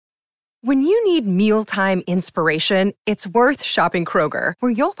When you need mealtime inspiration, it's worth shopping Kroger,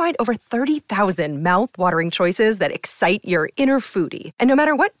 where you'll find over 30,000 mouth-watering choices that excite your inner foodie. And no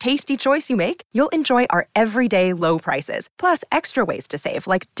matter what tasty choice you make, you'll enjoy our everyday low prices, plus extra ways to save,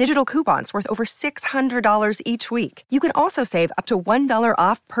 like digital coupons worth over $600 each week. You can also save up to $1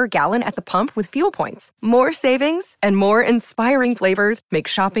 off per gallon at the pump with fuel points. More savings and more inspiring flavors make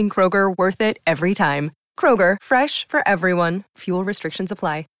shopping Kroger worth it every time. Kroger, fresh for everyone. Fuel restrictions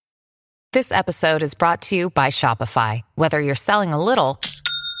apply. This episode is brought to you by Shopify. Whether you're selling a little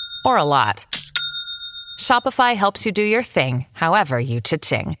or a lot, Shopify helps you do your thing, however you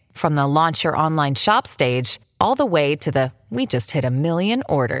cha-ching. From the launch your online shop stage, all the way to the we just hit 1 million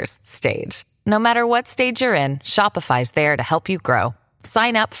orders stage. No matter what stage you're in, Shopify's there to help you grow.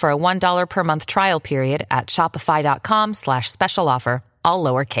 Sign up for a $1 per month trial period at shopify.com/special offer, all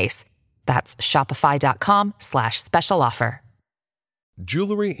lowercase. That's shopify.com/special offer.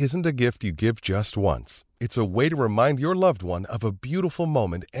 Jewelry isn't a gift you give just once. It's a way to remind your loved one of a beautiful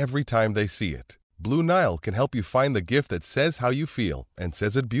moment every time they see it. Blue Nile can help you find the gift that says how you feel and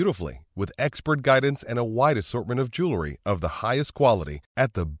says it beautifully, with expert guidance and a wide assortment of jewelry of the highest quality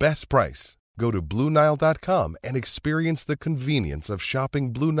at the best price. Go to BlueNile.com and experience the convenience of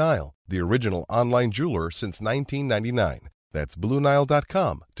shopping Blue Nile, the original online jeweler since 1999. That's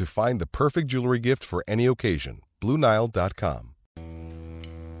BlueNile.com to find the perfect jewelry gift for any occasion. BlueNile.com.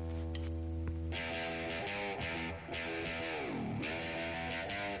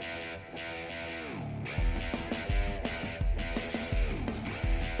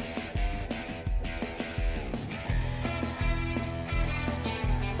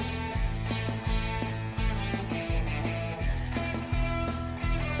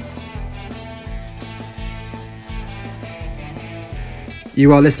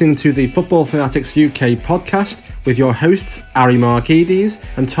 You are listening to the Football Fanatics UK podcast with your hosts Ari Markides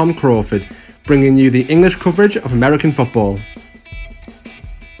and Tom Crawford, bringing you the English coverage of American football.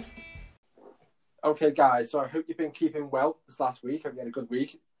 Okay, guys, so I hope you've been keeping well this last week. Hope you had a good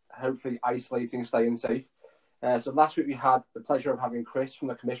week, hopefully isolating, staying safe. So last week we had the pleasure of having Chris from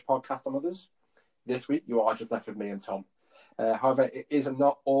the Commish podcast and others. This week you are just left with me and Tom. However, it is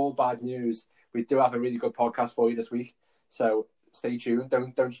not all bad news. We do have a really good podcast for you this week, so stay tuned.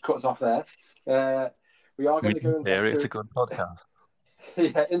 Don't just cut us off there. We are going to go. In theory, it's a good podcast.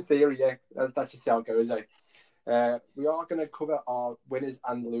 Yeah, in theory, yeah. That's just how it goes. We are going to cover our winners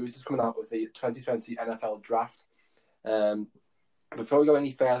and losers coming out of the 2020 NFL Draft. Before we go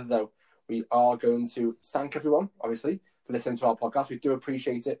any further, though, we are going to thank everyone, obviously, for listening to our podcast. We do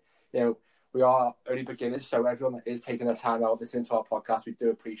appreciate it. You know, we are only beginners, so everyone that is taking their time out listening to our podcast, we do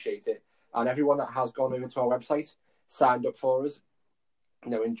appreciate it. And everyone that has gone over to our website, signed up for us,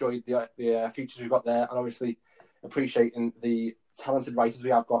 you know, enjoyed the features we've got there, and obviously appreciating the talented writers we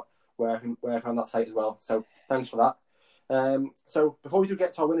have got working on that site as well. So thanks for that. So before we do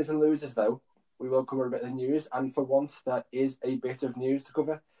get to our winners and losers, though, we will cover a bit of the news, and for once there is a bit of news to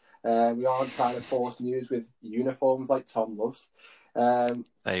cover. We aren't trying to force news with uniforms like Tom loves.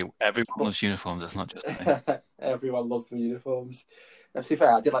 Hey, everyone loves uniforms. It's not just me. Everyone loves the uniforms. To be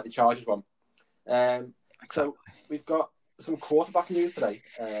fair, I did like the Chargers one. Exactly. So we've got some quarterback news today.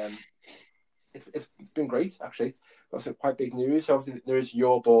 It's been great, actually. Got some quite big news. So obviously there is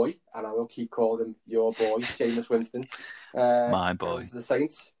your boy, and I will keep calling him your boy, Jameis Winston. My boy. To the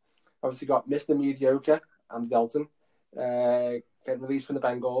Saints. Obviously got Mr. Mediocre and Dalton getting released from the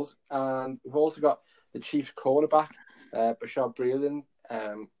Bengals. And we've also got the Chiefs cornerback, Bashad Breeland,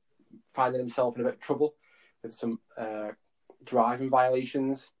 finding himself in a bit of trouble with some driving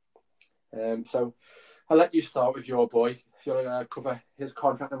violations. So I'll let you start with your boy. If you want to cover his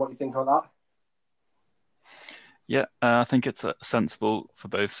contract and what you think about that. Yeah, I think it's sensible for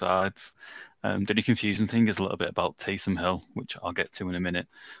both sides. The only confusing thing is a little bit about Taysom Hill, which I'll get to in a minute.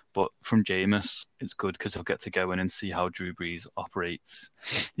 But from Jameis, it's good because he'll get to go in and see how Drew Brees operates.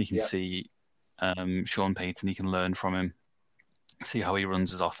 He can see Sean Payton. He can learn from him, see how he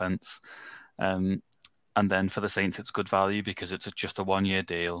runs his offense. And then for the Saints, it's good value because it's just a 1-year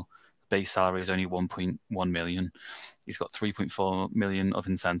deal. Base salary is only 1.1 million. He's got 3.4 million of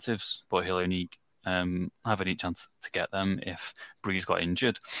incentives, but he'll only have any chance to get them if Brees got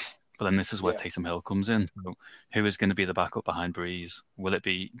injured. But then this is where Taysom Hill comes in. So who is going to be the backup behind Brees? Will it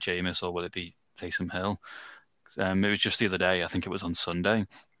be Jameis or will it be Taysom Hill? It was just the other day, I think it was on Sunday,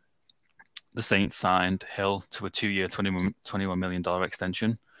 the Saints signed Hill to a 2-year, $21 million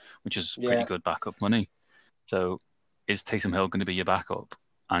extension, which is pretty good backup money. So is Taysom Hill going to be your backup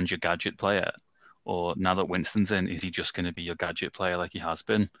and your gadget player? Or now that Winston's in, is he just going to be your gadget player like he has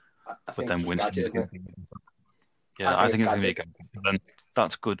been? But then Winston's going to be... I think it's going to be a gadget. Then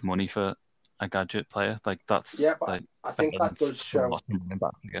that's good money for a gadget player. Like that's but like I think that does show.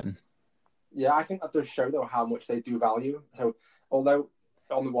 Again. Yeah, I think that does show though how much they do value. So although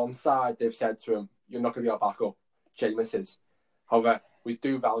on the one side they've said to him, "You're not going to be our backup," Jameis is. However, we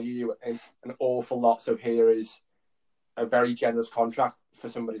do value you an awful lot. So here is a very generous contract for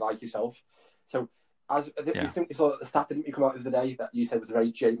somebody like yourself. So you think you saw the stat didn't you come out the other day that you said was a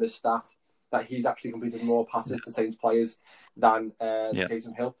very Jameis stat that he's actually completed more passes to Saints players than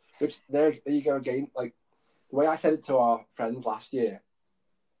Taysom Hill. Which there you go again. Like the way I said it to our friends last year,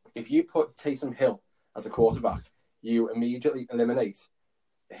 if you put Taysom Hill as a quarterback, you immediately eliminate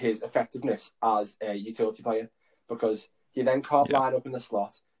his effectiveness as a utility player because he then can't line up in the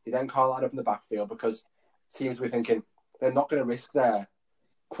slot. He then can't line up in the backfield because teams will be thinking they're not going to risk their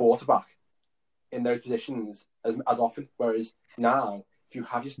quarterback in those positions as often. Whereas now, if you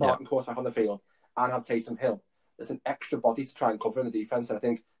have your starting quarterback on the field and have Taysom Hill, there's an extra body to try and cover in the defense. And I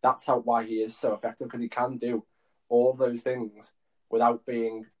think that's why he is so effective because he can do all those things without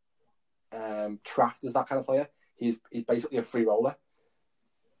being tracked as that kind of player. He's basically a free roller.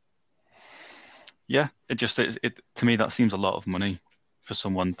 Yeah, it to me that seems a lot of money for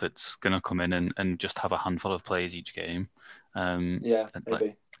someone that's going to come in and just have a handful of plays each game. Maybe.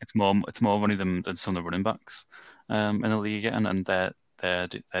 Like, it's more money than some of the running backs in the league, and they're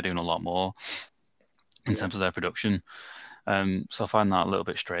doing a lot more in terms of their production. So I find that a little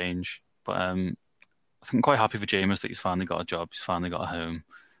bit strange, but I think I'm quite happy for Jameis that he's finally got a job, he's finally got a home.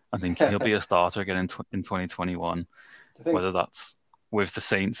 I think he'll be a starter again in 2021. Whether that's with the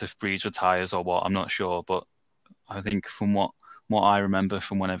Saints if Breeze retires or what, I'm not sure. But I think from what I remember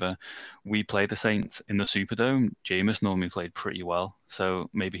from whenever we played the Saints in the Superdome, Jameis normally played pretty well. So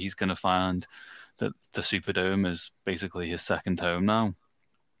maybe he's going to find that the Superdome is basically his second home now.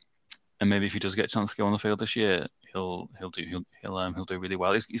 And maybe if he does get a chance to go on the field this year, he'll do really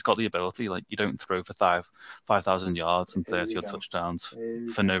well. He's got the ability. Like you don't throw for 5,000 yards and 30 touchdowns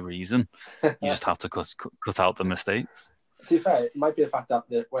for no reason. You just have to cut out the mistakes. To be fair, it might be the fact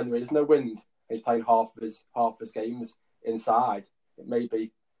that when there is no wind, he's playing half of his games inside. It may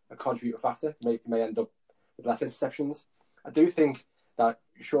be a contributing factor. It may end up with less interceptions. I do think that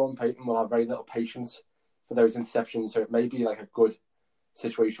Sean Payton will have very little patience for those interceptions, so it may be like a good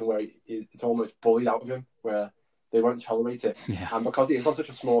situation where it's almost bullied out of him, where they won't tolerate it. Yeah. And because he is on such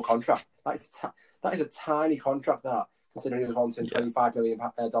a small contract, that is a tiny contract, that considering he was wanting $25 million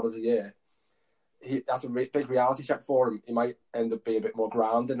a year. That's a big reality check for him. He might end up being a bit more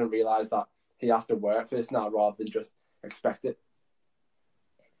grounded and realise that he has to work for this now rather than just expect it.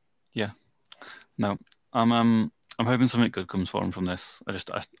 Yeah. No, I'm hoping something good comes for him from this.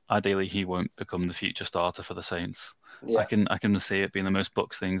 Ideally he won't become the future starter for the Saints. Yeah. I can see it being the most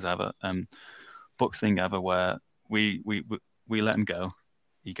Bucs thing ever, where we let him go.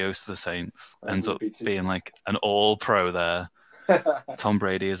 He goes to the Saints, ends up being like an all-pro there. Tom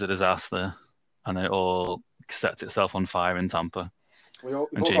Brady is a disaster, and it all sets itself on fire in Tampa.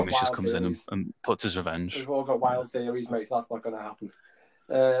 And Jameis just comes in and puts his revenge. We've all got wild theories, mate. So that's not going to happen.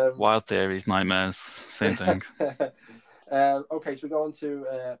 Wild theories, nightmares, same thing. Okay, so we go on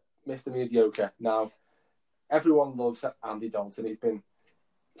to Mr. Mediocre. Now, everyone loves Andy Dalton. He's been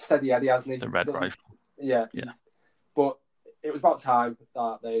steady Eddie, hasn't he? The red rifle. Yeah. But it was about time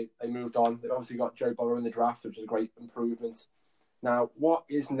that they moved on. They obviously got Joe Burrow in the draft, which is a great improvement. Now, what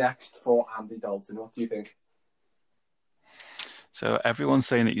is next for Andy Dalton? What do you think? So everyone's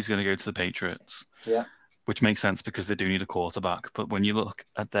saying that he's going to go to the Patriots. Yeah. Which makes sense because they do need a quarterback. But when you look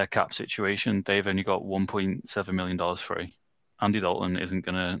at their cap situation, they've only got $1.7 million free. Andy Dalton isn't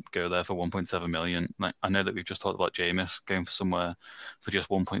going to go there for $1.7 million. Like, I know that we've just talked about Jameis going for somewhere for just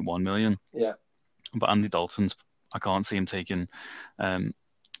 $1.1 million. Yeah. But Andy Dalton's, I can't see him taking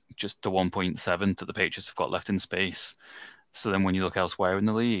just the 1.7 that the Patriots have got left in space. So then when you look elsewhere in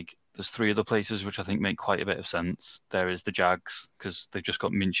the league, there's three other places which I think make quite a bit of sense. There is the Jags, because they've just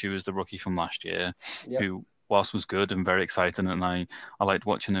got Minshew as the rookie from last year, who, whilst was good and very exciting, and I liked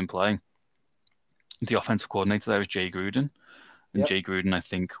watching him play, the offensive coordinator there is Jay Gruden. And Jay Gruden, I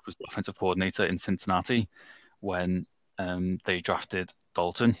think, was the offensive coordinator in Cincinnati when they drafted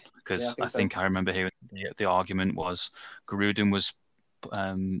Dalton, because I think I remember hearing the argument was Gruden was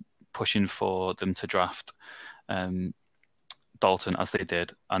pushing for them to draft Dalton as they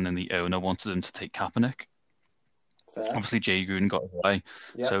did, and then the owner wanted them to take Kaepernick. Fair. Obviously, Jay Gruden got his way,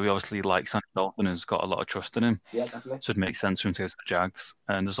 so he obviously likes Andy Dalton and has got a lot of trust in him. Yeah, definitely. So it makes sense for him to go to the Jags.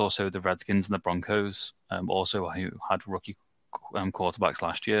 And there's also the Redskins and the Broncos, also who had rookie quarterbacks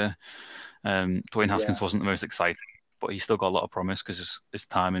last year. Dwayne Haskins wasn't the most exciting, but he still got a lot of promise because his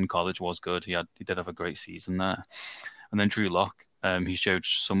time in college was good. He did have a great season there. And then Drew Lock, He showed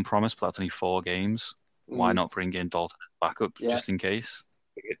some promise, but that's only 4 games. Why not bring in Dalton back up just in case?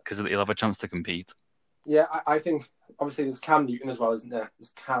 Because he'll have a chance to compete. Yeah, I think obviously there's Cam Newton as well, isn't there?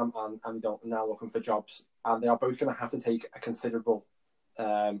 There's Cam and Andy Dalton now looking for jobs, and they are both going to have to take a considerable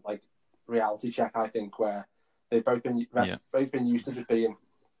reality check. I think where they've both been used to just being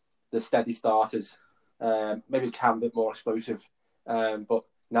the steady starters. Maybe Cam a bit more explosive, but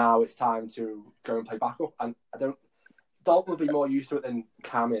now it's time to go and play backup. And Dalton will be more used to it than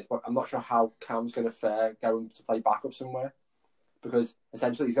Cam is, but I'm not sure how Cam's going to fare going to play backup somewhere, because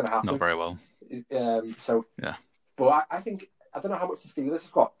essentially he's going to have not to. Not very well. Yeah. But I think, I don't know how much the Steelers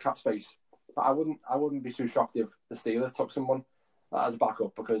have got cap space, but I wouldn't be too shocked if the Steelers took someone as a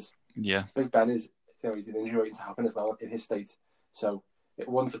backup, because Big Ben is, he's an injury waiting to happen as well in his state. So it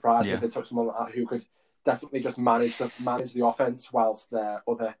wouldn't surprise me if they took someone like that who could definitely just manage the offense whilst their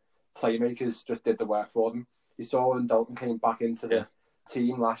other playmakers just did the work for them. You saw when Dalton came back into the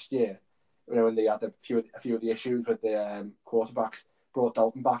team last year, when they had a few of the issues with the quarterbacks, brought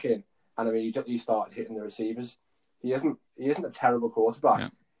Dalton back in and immediately started hitting the receivers. He isn't a terrible quarterback. Yeah.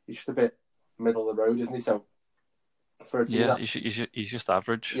 He's just a bit middle of the road, isn't he? So for a team, he's just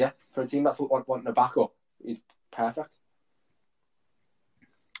average. Yeah, for a team that's wanting a backup, he's perfect.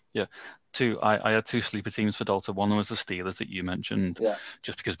 Yeah, I had 2 sleeper teams for Dalton. One was the Steelers that you mentioned,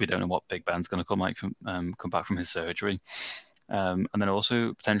 just because we don't know what Big Ben's going to come back from his surgery. And then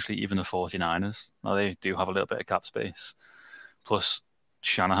also potentially even the 49ers. Now they do have a little bit of cap space. Plus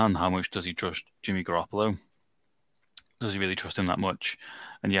Shanahan, how much does he trust Jimmy Garoppolo? Does he really trust him that much?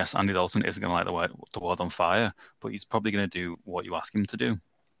 And yes, Andy Dalton isn't going to light the world on fire, but he's probably going to do what you ask him to do.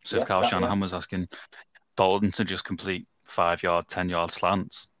 So if Kyle Shanahan was asking Dalton to just complete 5-yard, 10-yard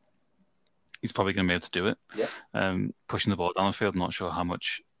slants, he's probably going to be able to do it. Yeah. Pushing the ball down the field, I'm not sure how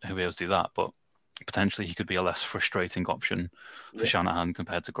much he'll be able to do that, but potentially he could be a less frustrating option for Shanahan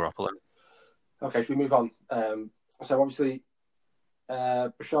compared to Garoppolo. Okay, should we move on? So obviously,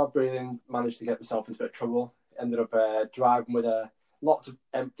 Bashaud Breeland managed to get himself into a bit of trouble. Ended up driving with lots of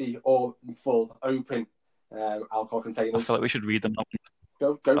empty or full open alcohol containers. I feel like we should read them out.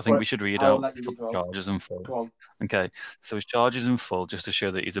 I think we should read out charges in full. Go on. Okay, so his charges in full, just to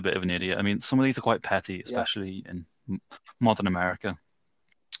show that he's a bit of an idiot. I mean, some of these are quite petty, especially in modern America.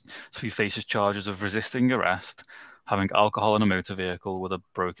 So he faces charges of resisting arrest, having alcohol in a motor vehicle with a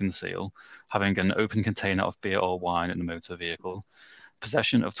broken seal, having an open container of beer or wine in a motor vehicle,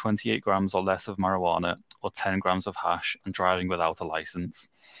 possession of 28 grams or less of marijuana or 10 grams of hash, and driving without a license.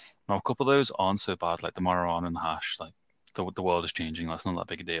 Now, a couple of those aren't so bad, like the marijuana and the hash. Like the world is changing, that's not that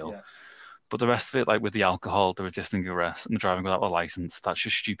big a deal. Yeah. But the rest of it, like with the alcohol, the resisting arrest, and the driving without a license, that's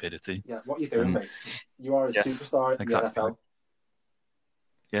just stupidity. Yeah, what are you doing, mate? You are a superstar in the NFL.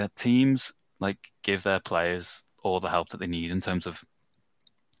 Yeah, teams give their players all the help that they need in terms of,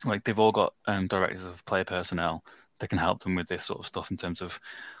 they've all got directors of player personnel that can help them with this sort of stuff in terms of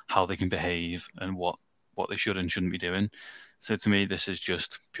how they can behave and what they should and shouldn't be doing. So to me, this is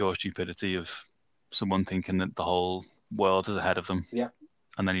just pure stupidity of someone thinking that the whole world is ahead of them. Yeah.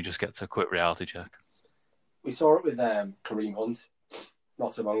 And then you just get to a quick reality check. We saw it with Kareem Hunt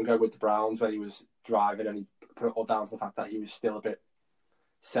not so long ago with the Browns when he was driving, and he put it all down to the fact that he was still a bit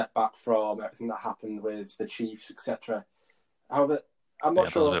set back from everything that happened with the Chiefs, etc. However, I'm not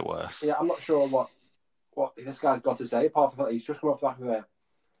sure. That was a bit worse. Yeah, I'm not sure what this guy's got to say, apart from that he's just come off the back of a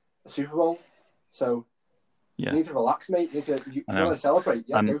Super Bowl. So you need to relax, mate. You want to celebrate,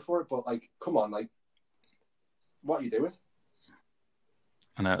 go for it. But come on, what are you doing?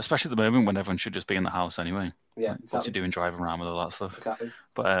 I know, especially at the moment when everyone should just be in the house anyway. Yeah, exactly. What you doing driving around with all that stuff? Exactly.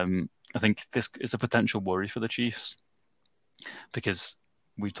 But I think this is a potential worry for the Chiefs, because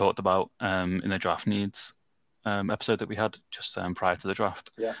we talked about in the draft needs episode that we had just prior to the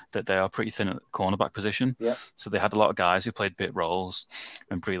draft, that they are pretty thin at the cornerback position. Yeah. So they had a lot of guys who played bit roles,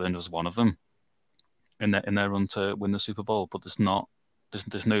 and Breeland was one of them in their run to win the Super Bowl. But there's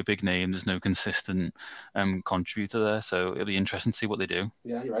no big name, there's no consistent contributor there. So it'll be interesting to see what they do.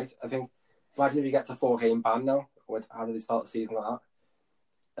 Yeah, you're right. I think imagine if you get to 4-game ban now. How do they start the season like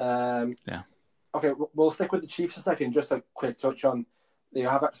that? Yeah. Okay, we'll stick with the Chiefs a second. Just a quick touch on. They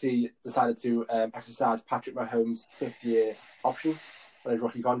have actually decided to exercise Patrick Mahomes' 5th-year option on his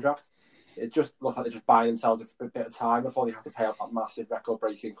rookie contract. It just looks like they're just buying themselves a bit of time before they have to pay out that massive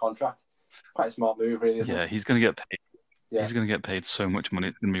record-breaking contract. Quite a smart move, really, isn't it? He's going to get paid. Yeah. He's going to get paid so much money,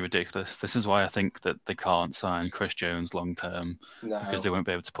 it's going to be ridiculous. This is why I think that they can't sign Chris Jones long-term, because they won't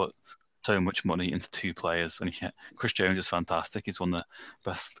be able to put so much money into 2 players. And Chris Jones is fantastic. He's one of the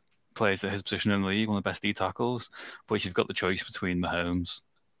best players at his position in the league, one of the best D tackles. But if you've got the choice between Mahomes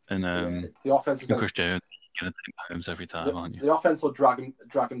and the offense and Chris Jones, going to take Mahomes every time, aren't you? The offense will drag him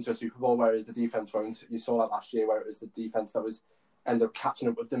to a Super Bowl, whereas the defense won't. You saw that last year, where it was the defense that was ended up catching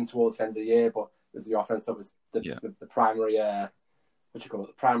up with them towards the end of the year, but it was the offense that was the primary, the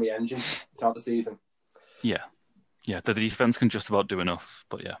primary engine throughout the season. Yeah. The defense can just about do enough,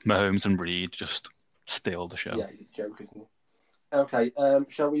 but Mahomes and Reed just steal the show. Yeah, he's a joke, isn't he? Okay,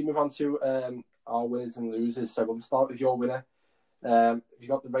 shall we move on to our winners and losers? So we'll start with your winner. Have you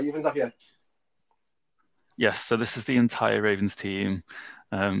got the Ravens, have you? Yes, so this is the entire Ravens team.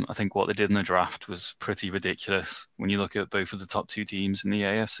 I think what they did in the draft was pretty ridiculous. When you look at both of the top two teams in the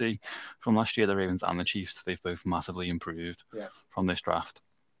AFC from last year, the Ravens and the Chiefs, they've both massively improved from this draft.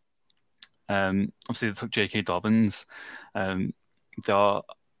 Obviously, they took J.K. Dobbins. They are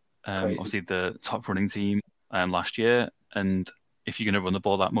obviously the top running team last year, and if you're going to run the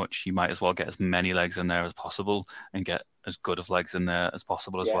ball that much, you might as well get as many legs in there as possible and get as good of legs in there as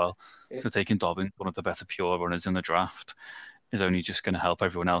possible as well. So taking Dobbins, one of the better pure runners in the draft, is only just going to help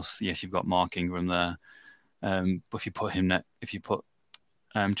everyone else. Yes, you've got Mark Ingram there, but if you put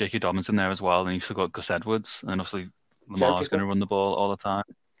J.K. Dobbins in there as well, then you've still got Gus Edwards, and obviously Lamar's going to run the ball all the time.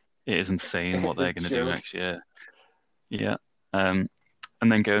 It is insane what they're going to do next year. Yeah. And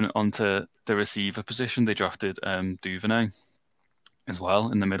then going on to the receiver position, they drafted Duvernay as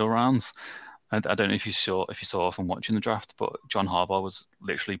well in the middle rounds. I don't know if you saw from watching the draft, but John Harbaugh was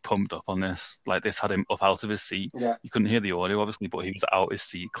literally pumped up on this. Like, this had him up out of his seat. Yeah. You couldn't hear the audio, obviously, but he was out his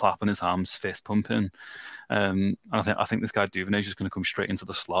seat, clapping his hands, fist pumping. And I think this guy Duvernay is just going to come straight into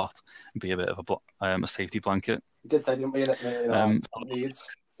the slot and be a bit of a safety blanket. He did say, didn't we, in our needs?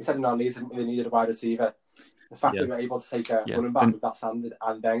 He said in our needs they needed a wide receiver. The fact that they were able to take a running back with that standard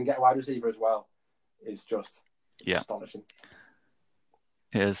and then get a wide receiver as well is just astonishing.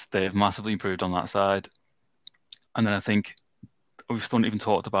 It is. They've massively improved on that side. And then I think we've still not even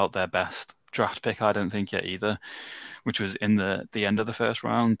talked about their best draft pick, I don't think, yet either, which was in the end of the first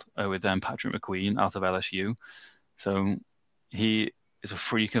round with Patrick McQueen out of LSU. So he is a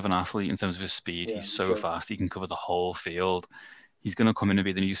freak of an athlete in terms of his speed. Yeah, he's so fast. He can cover the whole field. He's going to come in and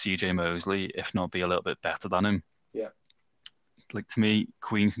be the new CJ Mosley, if not be a little bit better than him. Yeah. Like, to me,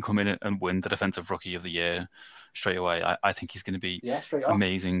 Queen can come in and win the Defensive Rookie of the Year straight away. I think he's going to be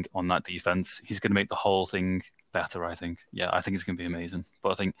amazing on that defense. He's going to make the whole thing better, I think. Yeah, I think it's going to be amazing. But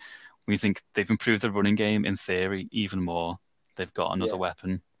I think when you think they've improved the running game, in theory, even more, they've got another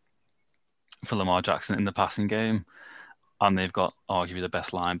weapon for Lamar Jackson in the passing game, and they've got arguably the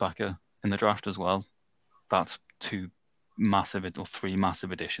best linebacker in the draft as well. That's three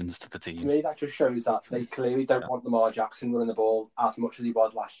massive additions to the team. To me, that just shows that they clearly don't want Lamar Jackson running the ball as much as he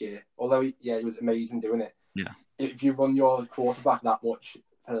was last year. Although, he was amazing doing it. Yeah. If you run your quarterback that much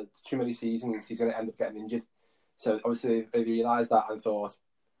for too many seasons, he's going to end up getting injured. So obviously they realised that and thought,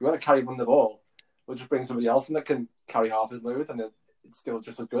 we want to run the ball, we'll just bring somebody else in that can carry half his load, and then it's still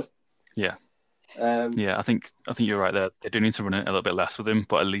just as good. Yeah. I think you're right there. They do need to run it a little bit less with him,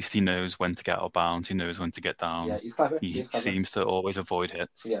 but at least he knows when to get out of bounds. He knows when to get down. Yeah, he's clever. He seems to always avoid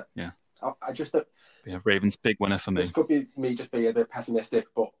hits. Yeah. I just Ravens big winner for me. This could be me just being a bit pessimistic,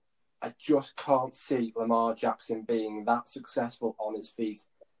 but I just can't see Lamar Jackson being that successful on his feet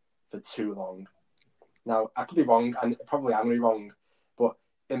for too long. Now, I could be wrong, and probably am going to be wrong, but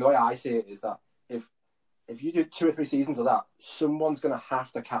in the way I see it is that if you do 2 or 3 seasons of that, someone's going to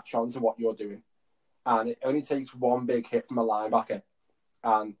have to catch on to what you're doing. And it only takes one big hit from a linebacker,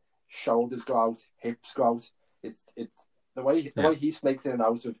 and shoulders go out, hips go out. It's the way he snakes in and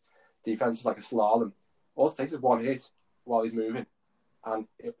out of defense is like a slalom. All it takes is one hit while he's moving, and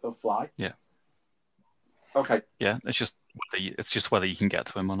it'll fly. Yeah. Okay. Yeah, it's just whether you can get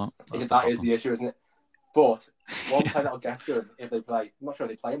to him or not. That is the issue, isn't it? But one play that'll get to him if they play. I'm not sure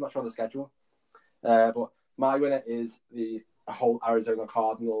if they play. I'm not sure of the schedule. But my winner is the whole Arizona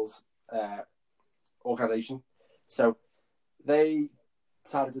Cardinals organization. So they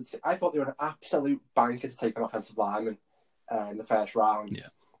decided I thought they were an absolute banker to take an offensive lineman in the first round. Yeah.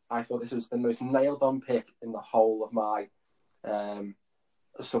 I thought this was the most nailed-on pick in the whole of my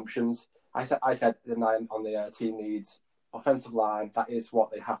assumptions. I said the 9 on the team needs offensive line. That is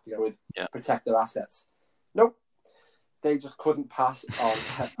what they have to go with. Yeah. Protect their assets. Nope. They just couldn't pass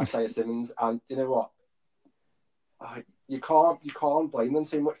on Isaiah Simmons, and you know what? You can't blame them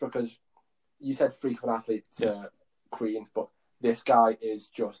too much, because you said freak of an athlete to Queen, but this guy is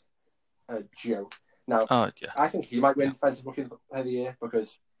just a joke. Now, I think he might win Defensive Rookie of the Year,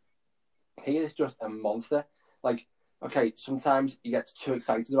 because he is just a monster. Like, okay, sometimes he gets too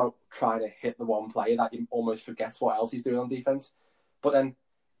excited about trying to hit the one player that he almost forgets what else he's doing on defense. But then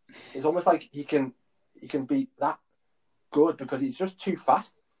it's almost like he can be that good because he's just too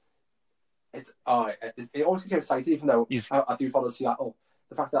fast. it always gets excited, even though I do follow Seattle.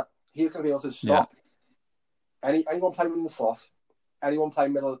 The fact that he's going to be able to stop anyone playing in the slot, anyone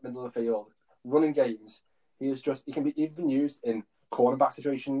playing middle of the field, running games. He can be even used in cornerback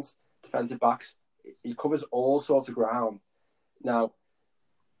situations, defensive backs. He covers all sorts of ground. Now,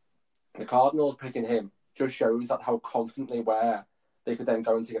 the Cardinals picking him just shows that how confident they were. They could then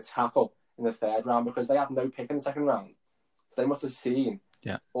go and take a tackle in the third round because they had no pick in the second round. So they must have seen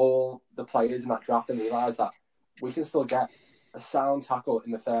all the players in that draft and realised that we can still get a sound tackle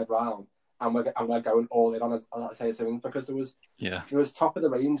in the third round, and we're going all in on Isaiah Simmons because there was top of the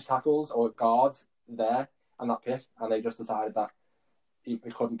range tackles or guards there on that pick, and they just decided that we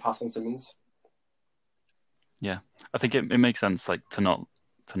couldn't pass on Simmons. Yeah, I think it makes sense, like to not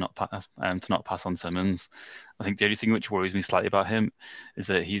pass on Simmons. I think the only thing which worries me slightly about him is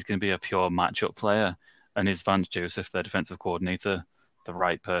that he's going to be a pure matchup player, and is Vance Joseph, their defensive coordinator, the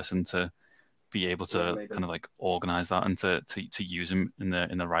right person to be able to kind of like organize that and to use him in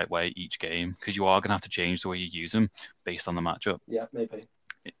the right way each game, because you are going to have to change the way you use him based on the matchup. Yeah, maybe.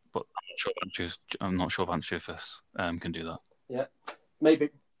 But I'm not sure Vance Joseph can do that. Yeah, maybe.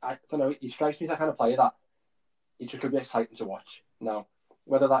 I don't know. He strikes me as that kind of player that it just could be exciting to watch. Now,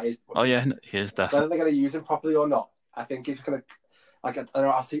 whether that is... Oh, yeah, he is definitely. Whether they're going to use him properly or not, I think he's going to... Like, I don't know,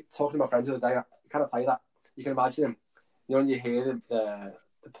 I was talking to my friends the other day, the kind of player that you can imagine him. You know, when you hear the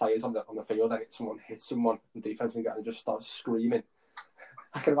players on the field and someone hits someone in defense and just starts screaming.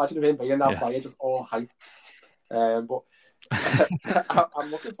 I can imagine him being that player, just all hype. But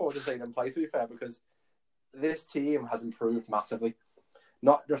I'm looking forward to seeing him play, to be fair, because this team has improved massively.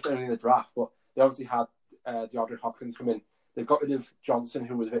 Not just only in the draft, but they obviously had DeAndre Hopkins come in. They've got rid of Johnson,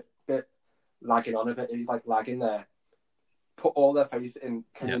 who was a bit lagging on a bit. He's like lagging there. Put all their faith in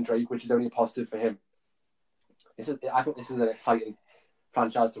Kenyon Drake, which is only a positive for him. I think this is an exciting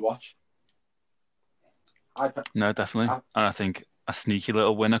franchise to watch. No, definitely. And I think a sneaky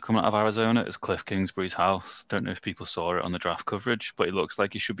little winner coming out of Arizona is Cliff Kingsbury's house. Don't know if people saw it on the draft coverage, but it looks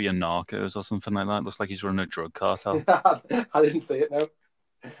like he should be a Narcos or something like that. It looks like he's running a drug cartel. I didn't see it, no.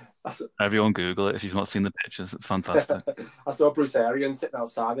 Everyone Google it if you've not seen the pictures. It's fantastic. I saw Bruce Arians sitting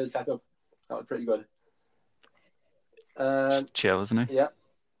outside his setup. That was pretty good. Just chill, isn't he? Yeah.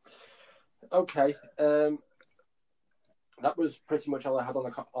 Okay. That was pretty much all I had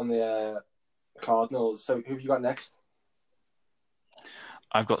on the Cardinals. So who have you got next?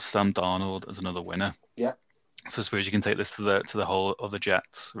 I've got Sam Darnold as another winner. Yeah. So I suppose you can take this to the whole of the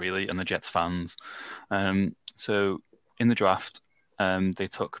Jets, really, and the Jets fans. So in the draft, they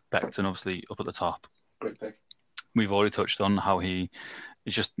took Becton, obviously, up at the top. Great pick. We've already touched on how he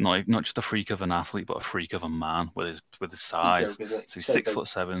is just not just a freak of an athlete, but a freak of a man with his size. So he's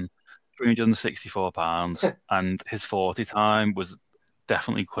 6'7", 364 pounds, and his 40 time was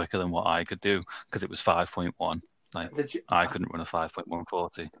definitely quicker than what I could do because it was 5.1. Like I couldn't run a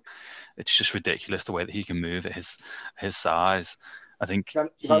 5.140. It's just ridiculous the way that he can move at his size. I think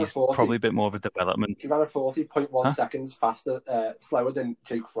he's probably a bit more of a development. He ran a 40.1 seconds faster, slower than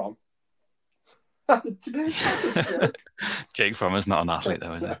Jake Fromm. Jake Fromm is not an athlete,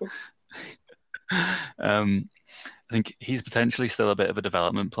 though, is he? I think he's potentially still a bit of a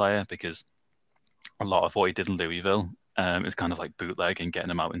development player because a lot of what he did in Louisville is kind of like bootleg and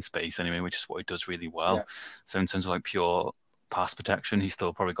getting him out in space anyway, which is what he does really well. Yeah. So in terms of like pure pass protection, he's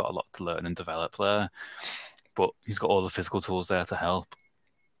still probably got a lot to learn and develop there. But he's got all the physical tools there to help.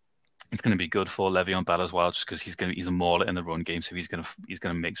 It's going to be good for Le'Veon Bell as well, just because he's a mauler in the run game, so he's going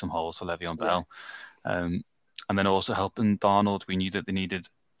to make some holes for Le'Veon Bell. And then also helping Darnold, we knew that they needed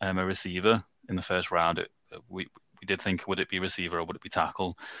a receiver in the first round. We did think, would it be receiver or would it be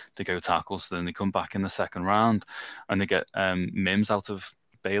tackle? They go tackle, so then they come back in the second round and they get Mims out of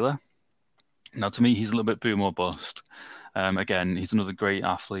Baylor. Now, to me, he's a little bit boom or bust. Again, he's another great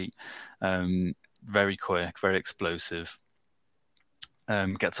athlete, very quick, very explosive.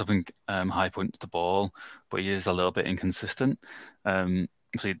 Gets up and high point the ball, but he is a little bit inconsistent.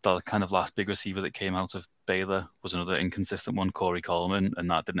 So the kind of last big receiver that came out of Baylor was another inconsistent one, Corey Coleman, and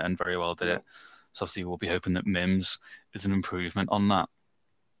that didn't end very well, did it? So obviously we'll be hoping that Mims is an improvement on that.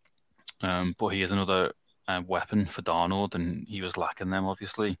 But he is another weapon for Darnold, and he was lacking them,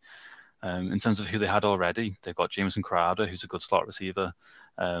 obviously. In terms of who they had already, they've got Jamison Crowder, who's a good slot receiver,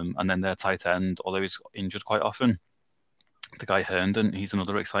 and then their tight end, although he's injured quite often, the guy Herndon, he's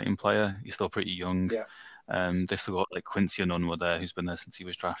another exciting player. He's still pretty young. Yeah. They've still got like Quincy Onunwa there, who's been there since he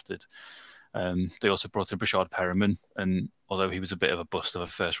was drafted. They also brought in Brashad Perriman, and although he was a bit of a bust of a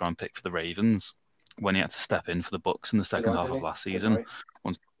first-round pick for the Ravens, when he had to step in for the Bucs in the second half of last season,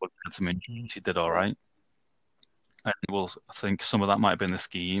 once he had some injuries, he did all right. And I think some of that might have been the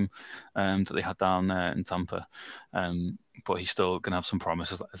scheme that they had down there in Tampa. But he's still going to have some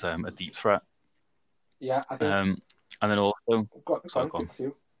promise as a deep threat. Yeah, I think. And then also, Go on.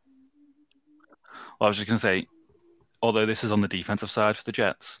 Well, I was just going to say, although this is on the defensive side for the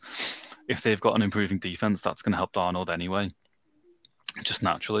Jets, if they've got an improving defense, that's going to help Darnold anyway, just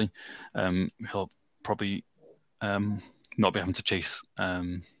naturally. He'll probably not be having to chase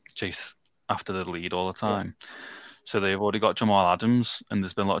after the lead all the time. Yeah. So they've already got Jamal Adams, and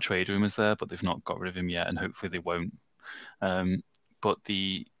there's been a lot of trade rumors there, but they've not got rid of him yet, and hopefully they won't. But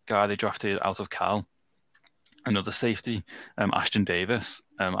the guy they drafted out of Cal, another safety, Ashton Davis,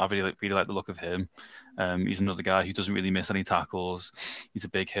 I really like the look of him. He's another guy who doesn't really miss any tackles. He's a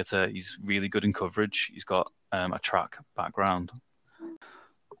big hitter. He's really good in coverage. He's got a track background.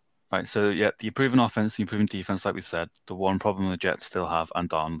 Right, so yeah, the improving offense, the improving defense, like we said, the one problem the Jets still have, and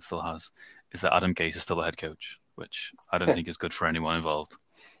Darnold still has, is that Adam Gase is still the head coach, which I don't think is good for anyone involved.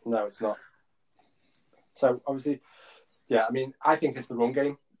 No, it's not. So obviously, yeah, I mean, I think it's the run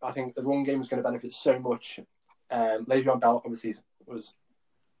game. I think the run game is going to benefit so much. Le'Veon Bell obviously was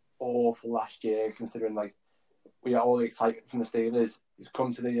awful last year, considering like we are all excited from the Steelers. He's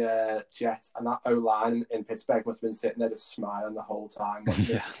come to the Jets, and that O-line in Pittsburgh must have been sitting there just smiling the whole time.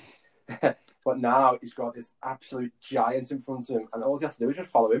 Yeah. But now he's got this absolute giant in front of him, and all he has to do is just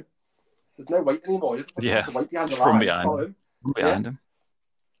follow him. There's no weight anymore. He just has to wait behind the line. Follow him. Behind him.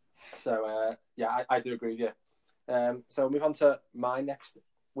 So, I do agree with you. So move on to my next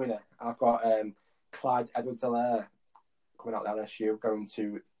winner. I've got Clyde Edwards-Helaire coming out of LSU, going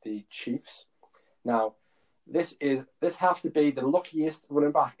to the Chiefs. Now, this has to be the luckiest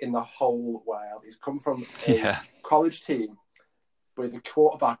running back in the whole world. He's come from a college team with a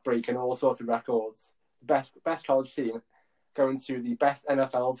quarterback breaking all sorts of records. Best college team going to the best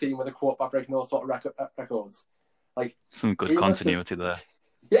NFL team with a quarterback breaking all sorts of records. Like some good continuity there.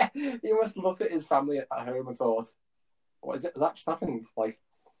 Yeah, he must have looked at his family at home and thought, "What is it? That just happened?" Like,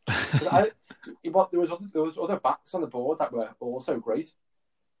 there was other backs on the board that were also great.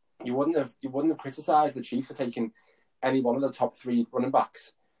 You wouldn't have criticised the Chiefs for taking any one of the top three running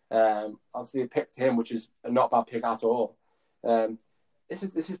backs. Obviously, they picked him, which is a not bad pick at all. This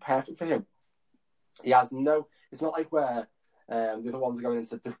is perfect for him. He has no. It's not like where the other ones are going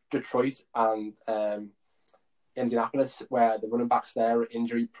into Detroit and Indianapolis, where the running backs there are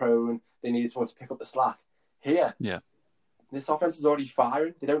injury prone. They need someone to pick up the slack. Here, this offense is already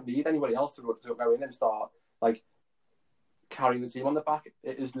firing. They don't need anybody else to go in and start like carrying the team on the back.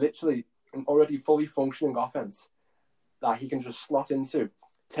 It is literally an already fully functioning offense that he can just slot into,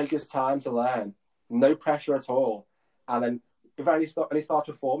 take his time to learn, no pressure at all, and then if he starts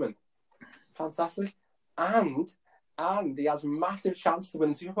performing, fantastic. And he has a massive chance to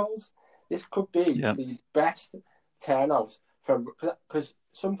win Super Bowls. This could be the best turnout because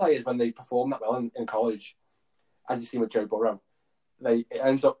some players, when they perform that well in college, as you've seen with Joe Burrow, it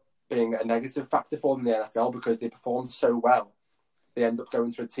ends up being a negative factor for them in the NFL because they perform so well. They end up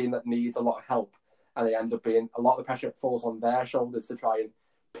going to a team that needs a lot of help, and they end up being a lot of the pressure falls on their shoulders to try and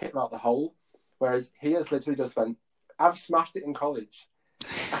pick them out the hole. Whereas he has literally just went, I've smashed it in college.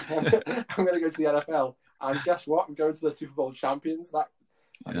 I'm going to go to the NFL, and guess what? I'm going to the Super Bowl champions.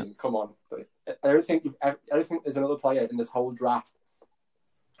 I mean, come on. But I don't think there's another player in this whole draft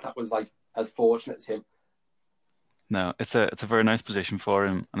that was like as fortunate as him. No, it's a very nice position for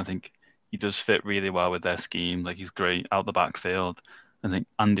him, and I think he does fit really well with their scheme. Like, he's great out the backfield. I think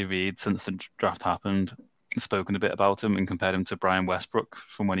Andy Reid, since the draft happened, has spoken a bit about him and compared him to Brian Westbrook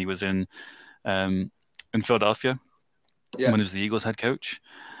from when he was in Philadelphia, when he was the Eagles head coach.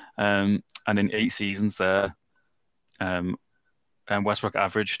 And in 8 seasons there, Westbrook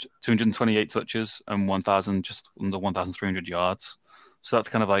averaged 228 touches and just under 1,300 yards. So that's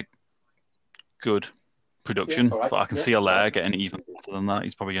kind of like good production. But I can see Helaire getting even better than that.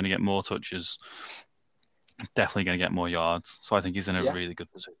 He's probably going to get more touches, definitely going to get more yards. So I think he's in a really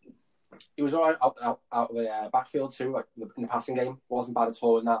good position. He was all right out of the backfield too, like in the passing game. Wasn't bad at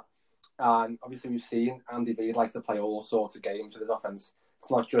all in that. And obviously we've seen Andy Reid likes to play all sorts of games with his offense. It's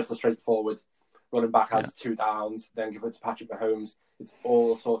not just a straightforward running back has 2 downs, then give it to Patrick Mahomes. It's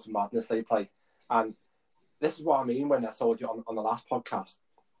all sorts of madness they play. And this is what I mean when I told you on the last podcast.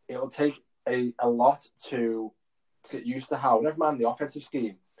 It will take a lot to get used to how, never mind the offensive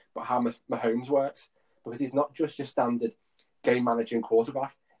scheme, but how Mahomes works. Because he's not just your standard game managing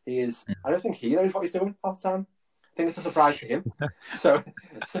quarterback. He is, I don't think he knows what he's doing half the time. I think it's a surprise to him. So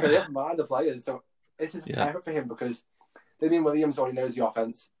never mind the players. So this is perfect for him because Damian Williams already knows the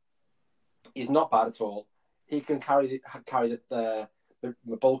offense. He's not bad at all. He can carry the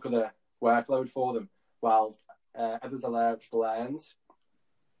bulk of the workload for them, while Edwards-Helaire just learns,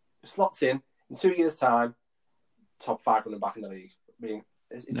 slots in 2 years' time, top 5 running back in the league. I mean,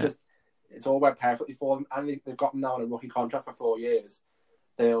 it's all went perfectly for them, and they've got him now on a rookie contract for 4 years.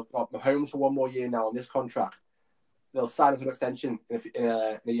 They've got Mahomes for 1 more year now on this contract. They'll sign for an extension in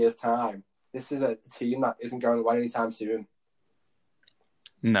a year's time. This is a team that isn't going away anytime soon.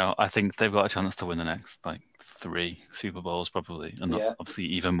 No, I think they've got a chance to win the next 3 Super Bowls probably, and obviously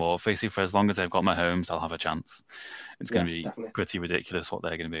even more. Basically, for as long as they've got Mahomes, they'll have a chance. It's going to be pretty ridiculous what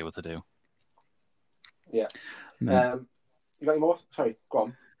they're going to be able to do. Yeah. You got any more? Sorry, go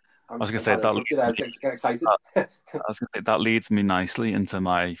on. I was going to say get excited. I was going to say that leads me nicely into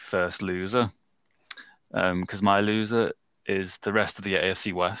my first loser, because my loser is the rest of the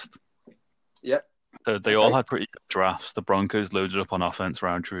AFC West. Yeah. They all had pretty good drafts. The Broncos loaded up on offense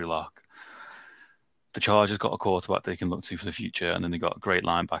around Drew Lock. The Chargers got a quarterback they can look to for the future, and then they got a great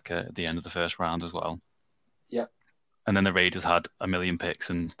linebacker at the end of the first round as well. Yeah. And then the Raiders had a million picks,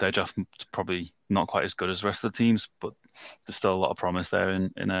 and their draft probably not quite as good as the rest of the teams, but there's still a lot of promise there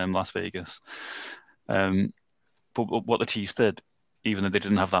in Las Vegas. But what the Chiefs did, even though they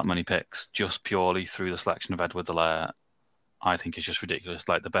didn't have that many picks, just purely through the selection of Edwards-Helaire, I think is just ridiculous.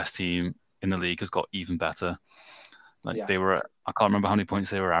 The best team in the league has got even better. They were, I can't remember how many points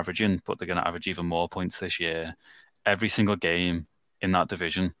they were averaging, but they're going to average even more points this year. Every single game in that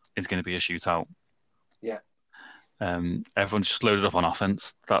division is going to be a shootout. Yeah. Everyone's just loaded up on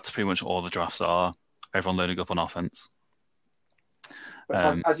offense. That's pretty much all the drafts are. Everyone loading up on offense.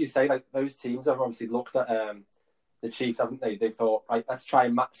 But as you say, those teams have obviously looked at the Chiefs, haven't they? They thought, right, let's try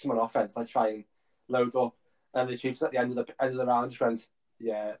and match them on offense. Let's try and load up. And the Chiefs at the end of the round just went,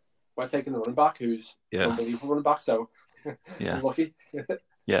 we're taking the running back who's an unbelievable running back, so lucky.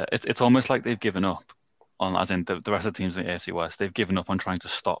 Yeah, it's almost like they've given up on, as in the rest of the teams in the AFC West, they've given up on trying to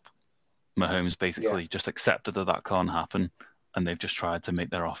stop Mahomes, basically. Just accepted that can't happen, and they've just tried to make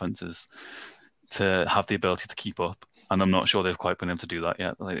their offenses to have the ability to keep up. And I'm not sure they've quite been able to do that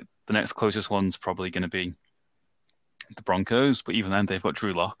yet. The next closest one's probably going to be the Broncos, but even then they've got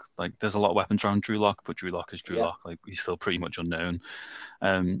Drew Lock. There's a lot of weapons around Drew Lock, but Drew Lock is Drew Lock. He's still pretty much unknown.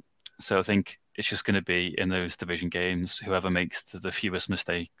 So I think it's just going to be in those division games, whoever makes the fewest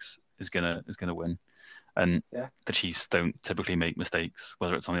mistakes is going to win. And the Chiefs don't typically make mistakes,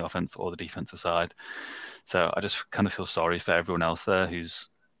 whether it's on the offense or the defensive side. So I just kind of feel sorry for everyone else there who's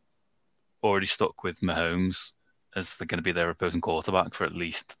already stuck with Mahomes as they're going to be their opposing quarterback for at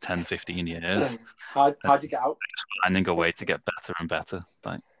least 10, 15 years. How'd you get out? Just finding a way to get better and better.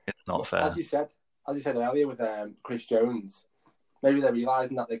 It's not fair. As you said earlier with Chris Jones, maybe they're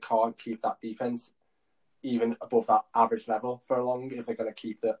realising that they can't keep that defence even above that average level for long if they're going to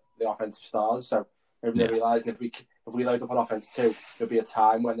keep the offensive stars. So maybe they're realising if we load up on offence too, there'll be a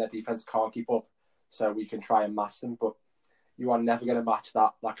time when their defence can't keep up, so we can try and match them. But you are never going to match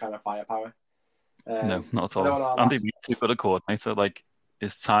that kind of firepower. No, not at all. Andy Reid's a good coordinator.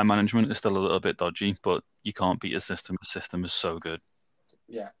 His time management is still a little bit dodgy, but you can't beat his system. His system is so good.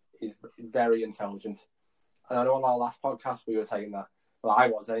 Yeah, he's very intelligent. And I know on our last podcast we were saying that, well, I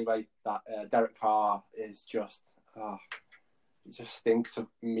was anyway, that Derek Carr is just, it just stinks of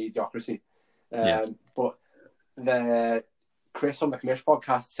mediocrity. But the Chris on the Commish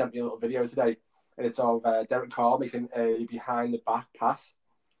podcast sent me a little video today, and it's of Derek Carr making a behind the back pass.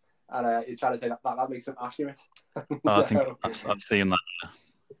 And he's trying to say that makes him accurate. I think I've seen that.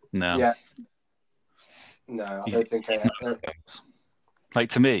 No. Yeah. No, I don't think...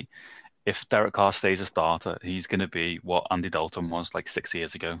 to me, if Derek Carr stays a starter, he's going to be what Andy Dalton was 6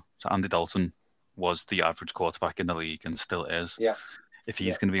 years ago. So Andy Dalton was the average quarterback in the league and still is. Yeah. If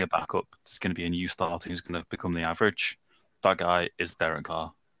he's going to be a backup, there's going to be a new starter who's going to become the average. That guy is Derek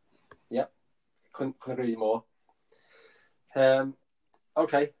Carr. Yeah. Couldn't agree more.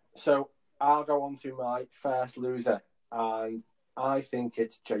 Okay. So I'll go on to my first loser, and I think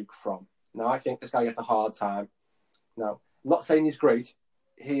it's Jake Fromm. Now, I think this guy gets a hard time. Now, I'm not saying he's great.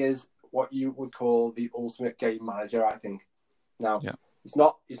 He is what you would call the ultimate game manager, I think. Now, he's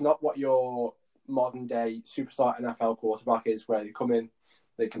not what your modern day superstar NFL quarterback is, where they come in,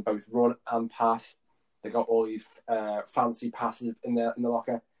 they can both run and pass. They got all these fancy passes in the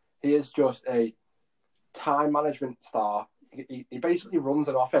locker. He is just a time management star. He basically runs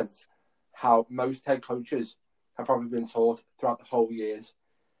an offense how most head coaches have probably been taught throughout the whole years.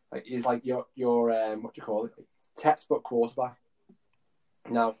 He's like your what do you call it? Textbook quarterback.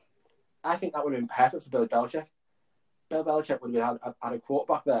 Now, I think that would have been perfect for Bill Belichick. Bill Belichick would have had a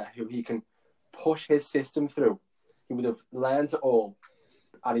quarterback there who he can push his system through. He would have learned it all,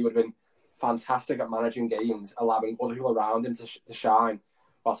 and he would have been fantastic at managing games, allowing other people around him to shine,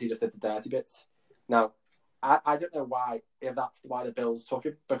 whilst he just did the dirty bits. Now, I don't know why, if that's why the Bills took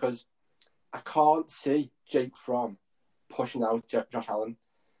him, because I can't see Jake Fromm pushing out Josh Allen.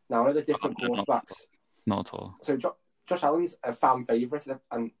 Now, I know they're different quarterbacks. Not at all. So Josh Allen's a fan favourite,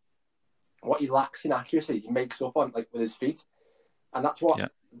 and what he lacks in accuracy, he makes up on, like, with his feet. And that's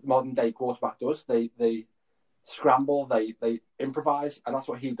what modern day quarterback does. They scramble, they improvise, and that's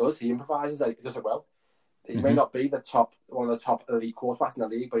what he does. He improvises, and he does it well. He may not be one of the top elite quarterbacks in the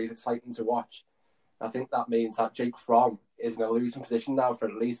league, but he's exciting to watch. I think that means that Jake Fromm is in a losing position now for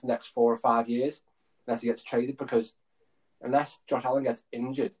at least the next 4 or 5 years, unless he gets traded, because unless Josh Allen gets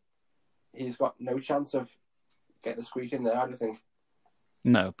injured, he's got no chance of getting the squeak in there, I don't think.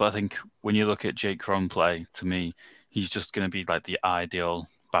 No, but I think when you look at Jake Fromm play, to me, he's just going to be like the ideal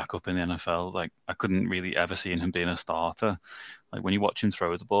backup in the NFL. Like, I couldn't really ever see him being a starter. Like, when you watch him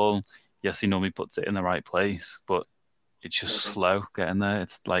throw the ball, yes, he normally puts it in the right place, but it's just slow getting there.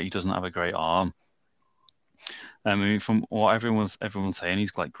 It's like he doesn't have a great arm. I mean, from what everyone's saying,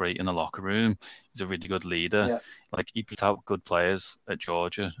 he's like great in the locker room. He's a really good leader. Yeah. Like, he beat out good players at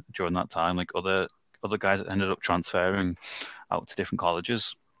Georgia during that time. Like, other guys that ended up transferring out to different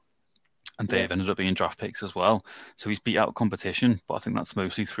colleges, and they've ended up being draft picks as well. So he's beat out competition, but I think that's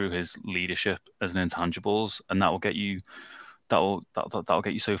mostly through his leadership as an intangibles, and that will get you that'll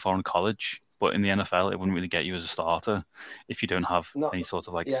get you so far in college. But in the NFL, it wouldn't really get you as a starter if you don't have any sort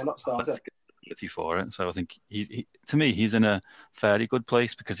of not starter for it. So I think to me, he's in a fairly good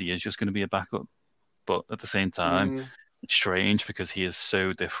place because he is just going to be a backup. But at the same time, it's strange because he is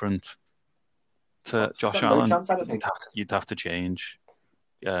so different to Josh Allen. You'd have to change.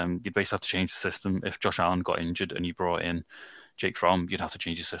 You'd basically have to change the system. If Josh Allen got injured and you brought in Jake Fromm, you'd have to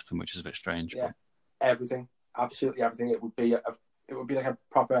change your system, which is a bit strange. Yeah, everything, absolutely everything. It would be like a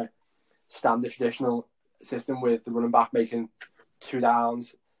proper standard traditional system with the running back making 2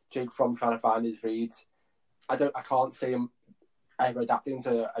 downs, Jake Fromm trying to find his reads. I can't see him ever adapting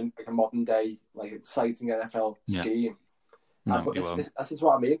to a modern day, like, exciting NFL scheme. No, this is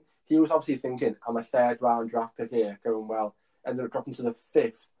what I mean. He was obviously thinking, I'm a 3rd round draft pick here, going well. Ended up dropping to the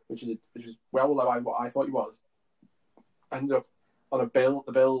 5th, which was well below what I thought he was. Ended up on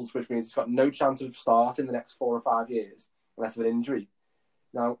the Bills, which means he's got no chance of starting the next 4 or 5 years unless of an injury.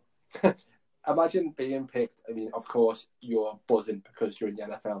 Now, imagine being picked. I mean, of course, you're buzzing because you're in the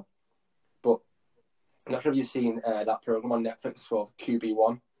NFL. But I'm not sure if you've seen that program on Netflix called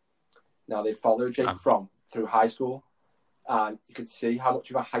QB1. Now, they followed Jake Fromm through high school, and you could see how much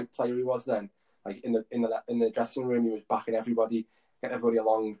of a hype player he was then. Like, in the dressing room, he was backing everybody, getting everybody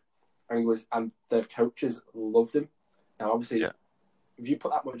along, and the coaches loved him. Now, obviously, if you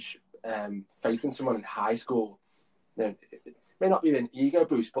put that much faith in someone in high school, then it may not be an ego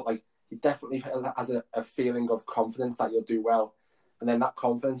boost, but, like, he definitely has a feeling of confidence that you'll do well. And then that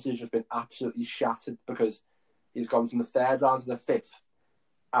confidence has just been absolutely shattered because he's gone from the 3rd round to the 5th,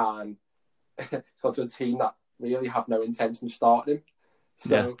 and he's gone to a team that really have no intention of starting him.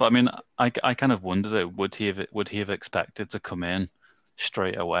 So, yeah, but I mean, I kind of wonder though, would he have expected to come in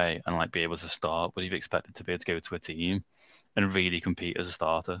straight away and, like, be able to start? Would he have expected to be able to go to a team and really compete as a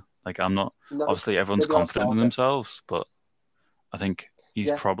starter? Like, obviously everyone's confident in themselves, but I think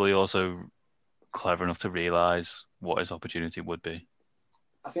he's probably also clever enough to realise what his opportunity would be.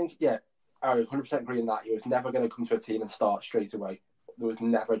 I think, I 100% agree in that. He was never going to come to a team and start straight away. There was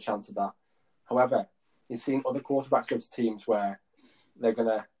never a chance of that. However, you've seen other quarterbacks go to teams where they're going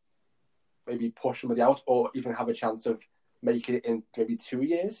to maybe push somebody out or even have a chance of making it in maybe 2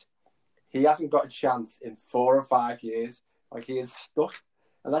 years. He hasn't got a chance in 4 or 5 years. Like, he is stuck.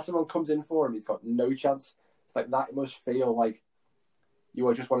 Unless someone comes in for him, he's got no chance. Like, that must feel like you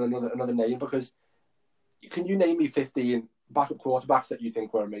are just one another name, because can you name me 15 backup quarterbacks that you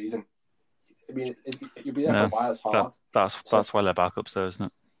think were amazing? I mean, you'll be there for a while. It's hard. That's why they're backups, though, isn't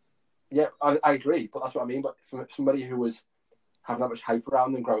it? Yeah, I agree, but that's what I mean. But from somebody who was having that much hype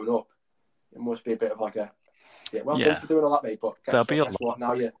around them growing up, it must be a bit of like a good for doing all that, mate. But guess what?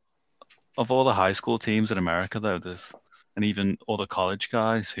 Now of all the high school teams in America, though, and even all the college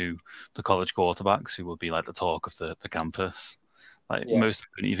guys the college quarterbacks who will be like the talk of the campus. Like, most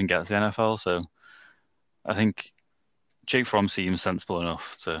couldn't even get to the NFL, so I think Jake Fromm seems sensible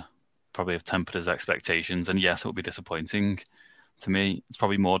enough to probably have tempered his expectations. And yes, it will be disappointing. To me, it's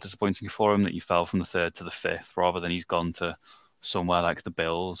probably more disappointing for him that he fell from the 3rd to the 5th rather than he's gone to somewhere like the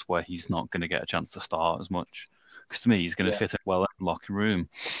Bills where he's not going to get a chance to start as much. Because to me, he's going to fit in well in the locker room.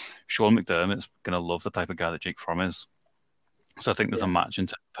 Sean McDermott's going to love the type of guy that Jake Fromm is. So I think there's a match in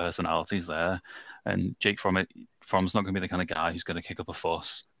terms of personalities there. And Jake Fromm's not going to be the kind of guy who's going to kick up a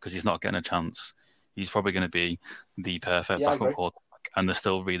fuss because he's not getting a chance. He's probably going to be the perfect backup quarterback, and there's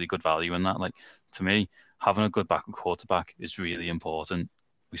still really good value in that. Like, to me, having a good backup quarterback is really important.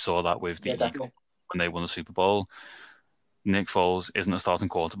 We saw that with the Eagles when they won the Super Bowl. Nick Foles isn't a starting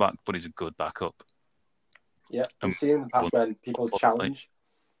quarterback, but he's a good backup. Yeah, we've seen in the past when people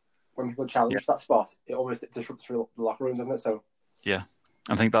challenge that spot, it almost disrupts the locker room, doesn't it? So yeah,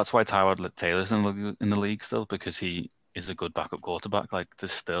 I think that's why Tyrod Taylor's in the league still, because he is a good backup quarterback. Like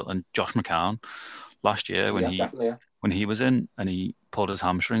there's still, and Josh McCown last year when he was in and he pulled his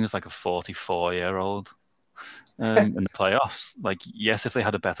hamstring as like a 44-year-old in the playoffs. Like yes, if they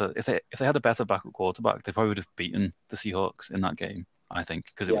had a better backup quarterback, they probably would have beaten the Seahawks in that game. I think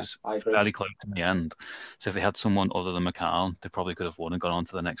because it was fairly close in the end. So if they had someone other than McCown, they probably could have won and gone on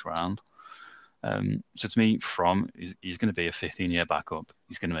to the next round. So to me, he's going to be a 15-year backup.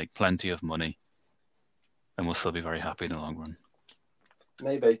 He's going to make plenty of money, and we'll still be very happy in the long run.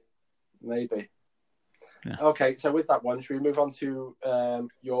 Maybe. Yeah. Okay, so with that one, should we move on to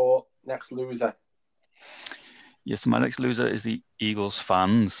your next loser? Yes, so my next loser is the Eagles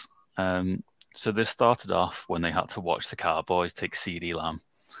fans. So this started off when they had to watch the Cowboys take CeeDee Lamb.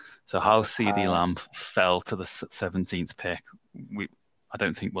 So how CeeDee Lamb fell to the 17th pick, I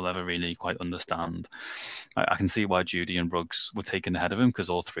don't think we'll ever really quite understand. I can see why Judy and Ruggs were taken ahead of him because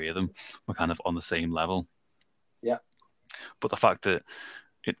all three of them were kind of on the same level. Yeah. But the fact that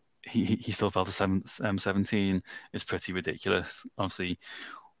he still fell to 17 is pretty ridiculous. Obviously,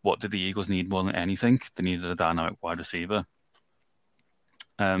 what did the Eagles need more than anything? They needed a dynamic wide receiver.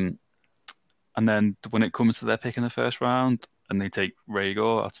 And then when it comes to their pick in the first round and they take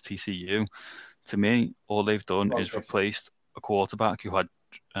Rager at TCU, to me, all they've done is replaced a quarterback who had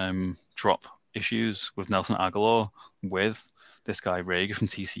drop issues with Nelson Aguilar with this guy Rager from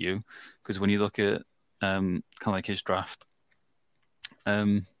TCU. Because when you look at kind of like his draft,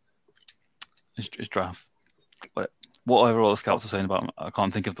 whatever all the scouts are saying about him, I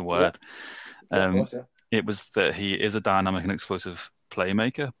can't think of the word. It was that he is a dynamic and explosive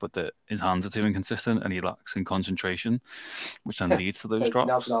playmaker, but that his hands are too inconsistent and he lacks in concentration, which then leads to those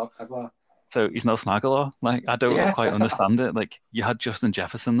drops. So he's Nelson Aguilar. Like I don't quite understand it. Like you had Justin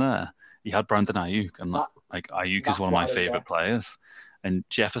Jefferson there, you had Brandon Ayuk, and like Ayuk is one of my favorite players, and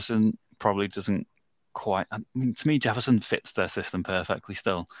Jefferson probably doesn't quite. I mean, to me, Jefferson fits their system perfectly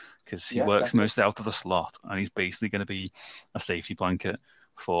still because he works mostly out of the slot, and he's basically going to be a safety blanket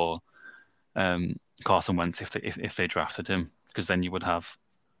for Carson Wentz if they drafted him. Because then you would have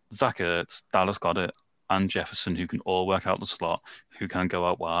Zach Ertz, Dallas Goedert, and Jefferson who can all work out the slot, who can go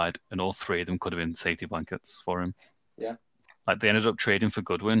out wide, and all three of them could have been safety blankets for him. Yeah. Like they ended up trading for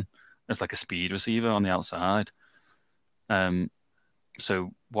Goodwin as like a speed receiver on the outside.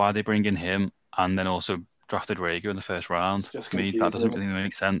 So why they bring in him and then also drafted Rager in the first round? To me, that doesn't really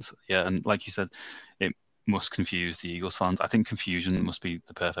make sense. Yeah, and like you said, it must confuse the Eagles fans. I think confusion must be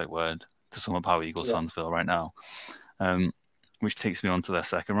the perfect word to sum up how Eagles fans feel right now. Which takes me on to their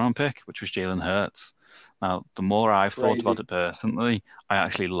second round pick, which was Jalen Hurts. Now, the more I've thought about it personally, I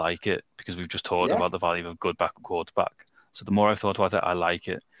actually like it because we've just talked about the value of a good backup quarterback. So the more I've thought about it, I like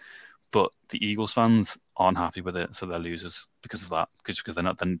it. But the Eagles fans aren't happy with it, so they're losers because of that. Because they're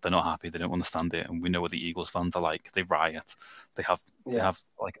not happy, they don't understand it, and we know what the Eagles fans are like. They riot. They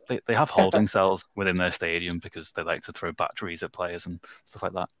have holding cells within their stadium because they like to throw batteries at players and stuff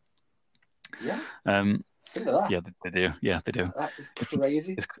like that. Yeah. Yeah, they do. Yeah, they do. That is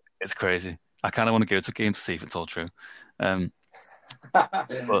crazy. It's crazy. I kind of want to go to a game to see if it's all true. But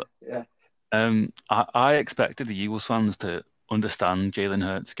I expected the Eagles fans to understand Jalen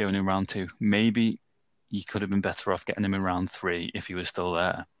Hurts going in round 2. Maybe you could have been better off getting him in round 3 if he was still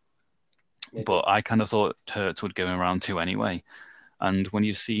there. Maybe. But I kind of thought Hurts would go in round 2 anyway. And when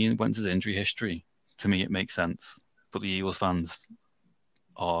you've seen Wentz's injury history, to me it makes sense. But the Eagles fans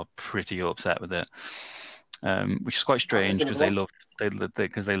are pretty upset with it. Which is quite strange because they love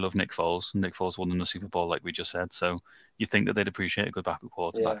Nick Foles. Nick Foles won them the Super Bowl, like we just said. So you think that they'd appreciate a good backup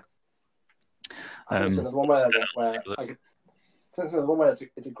quarterback. Yeah. There's another one where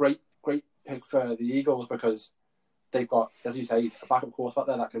it's a great pick for the Eagles because they've got, as you say, a backup quarterback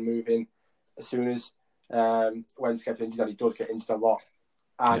there that can move in as soon as Wentz gets injured, and he does get injured a lot.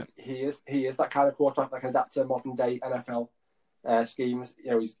 And he is that kind of quarterback that can adapt to modern day NFL schemes.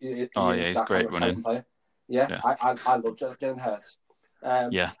 You know, he's great running player. Yeah. I love Jalen Hurts.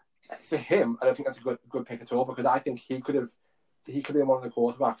 For him, I don't think that's a good pick at all because I think he could have been one of the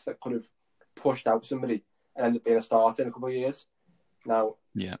quarterbacks that could have pushed out somebody and ended up being a starter in a couple of years. Now,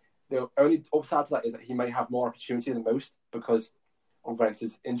 the only upside to that is that he may have more opportunity than most because of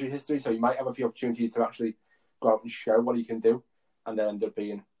Wentz's injury history. So he might have a few opportunities to actually go out and show what he can do, and then end up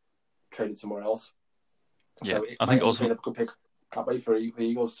being traded somewhere else. Yeah, so I think also be a good pick that way for the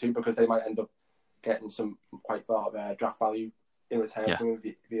Eagles too because they might end up getting some quite a lot of draft value in return from him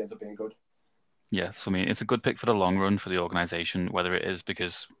if he ends up being good. Yeah, so I mean, it's a good pick for the long run for the organisation, whether it is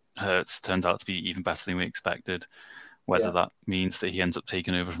because Hurts turned out to be even better than we expected, whether that means that he ends up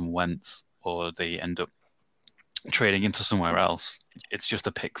taking over from Wentz or they end up trading him to somewhere else. It's just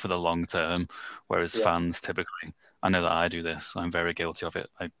a pick for the long term, whereas fans typically, I know that I do this, I'm very guilty of it.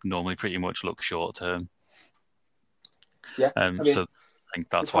 I normally pretty much look short term. Yeah, I mean, so I think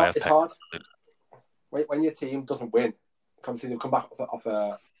that's why I've picked. Hard. When your team doesn't win, continue to come back off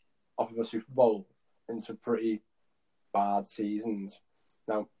of a Super Bowl into pretty bad seasons.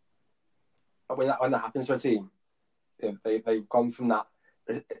 Now, when that happens to a team, they've gone from that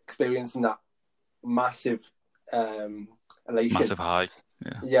experiencing that massive elation, massive high,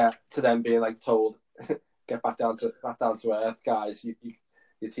 to them being like told, get back down to earth, guys.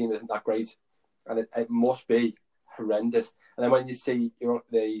 Your team isn't that great, and it must be horrendous. And then when you see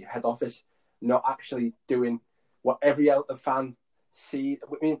the head office not actually doing what every other fan see,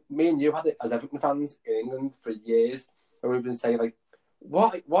 me and you had it as Everton fans in England for years, and we've been saying like,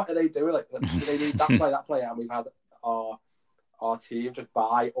 what are they doing? Like, they need that player, and we've had our team just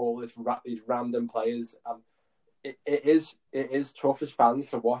buy all these random players. It is tough as fans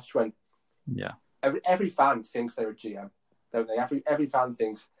to watch when every fan thinks they're a GM, don't they? Every fan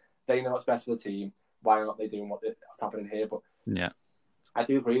thinks they know what's best for the team. Why aren't they doing what's happening here? But I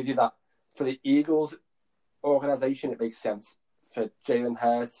do agree with you that for the Eagles organization, it makes sense. For Jalen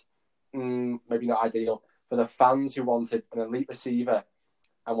Hurts, maybe not ideal. For the fans who wanted an elite receiver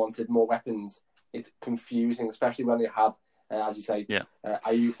and wanted more weapons, it's confusing, especially when they had, as you say,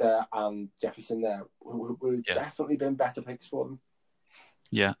 Ayuk there and Jefferson there, who definitely been better picks for them.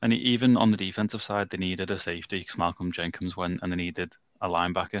 Yeah, and even on the defensive side, they needed a safety because Malcolm Jenkins went, and they needed a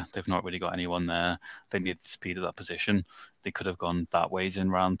linebacker. They've not really got anyone there. They needed speed at that position. They could have gone that ways in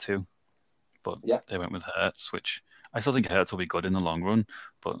round 2, but they went with Hurts, which I still think Hurts will be good in the long run,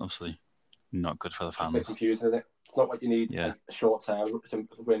 but obviously not good for the fans. It's a bit confusing, isn't it? It's not what you need short term to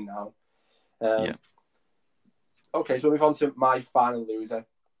win now. Okay, so we'll move on to my final loser.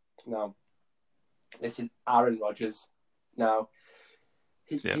 Now, this is Aaron Rodgers. Now,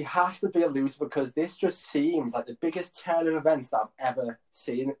 he has to be a loser because this just seems like the biggest turn of events that I've ever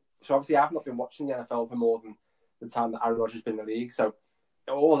seen. So obviously I've not been watching the NFL for more than the time that Aaron Rodgers has been in the league. So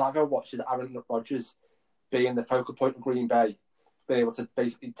all I've ever watched is Aaron Rodgers being the focal point of Green Bay, being able to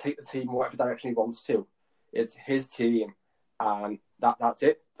basically take the team whatever direction he wants to. It's his team, and that's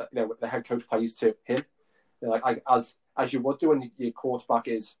it. The head coach plays to him. Like as you would do when your quarterback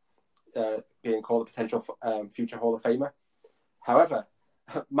is being called a potential future Hall of Famer. However,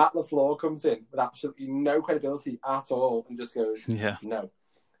 Matt LaFleur comes in with absolutely no credibility at all and just goes, no,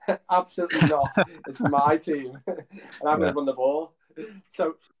 absolutely not. It's my team, and I'm going to run the ball.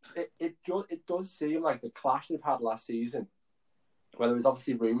 So it does seem like the clash they've had last season, where there was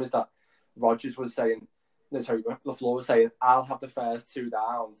obviously rumours that Rodgers was saying, LaFleur was saying, I'll have the first 2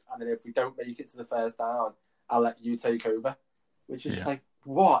 downs, and then if we don't make it to the first down, I'll let you take over. Which is like,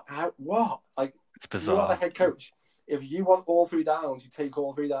 what? What? Like, it's bizarre. You're the head coach. If you want all 3 downs, you take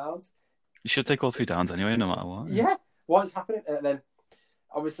all 3 downs. You should take all 3 downs anyway, no matter what. Yeah. What is happening? And then,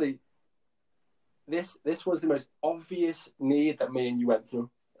 obviously, this was the most obvious need that me and you went through,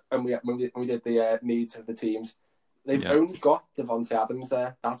 and we did the needs of the teams. They've only got Devontae Adams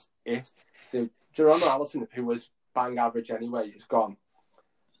there. That's it. Jerome Allison, who was bang average anyway, is gone.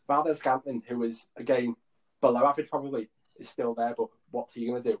 Valdez-Scantling, who is, again, below average probably, is still there, but what's he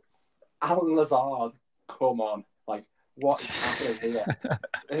going to do? Alan Lazard, come on. Like, what is happening here?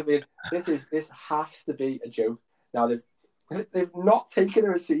 I mean, this has to be a joke. Now, they've not taken a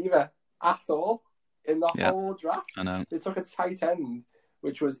receiver at all in the whole draft. I know. They took a tight end,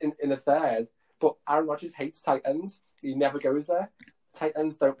 which was in the 3rd, but Aaron Rodgers hates tight ends. He never goes there. Tight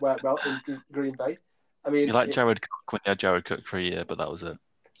ends don't work well in Green Bay. I mean, you like Jared Cook when you had Jared Cook for a year, but that was it.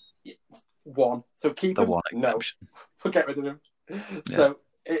 One. So keep him. One exception. No, get rid of him. Yeah. So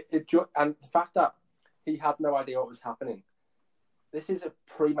and the fact that he had no idea what was happening. This is a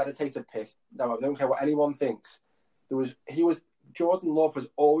premeditated pick. No, I don't care what anyone thinks. Jordan Love was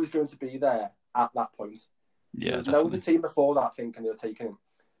always going to be there at that point. Yeah, there was no other team before that thinking they were taking him.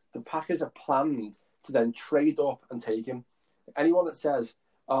 The Packers are planned to then trade up and take him. Anyone that says,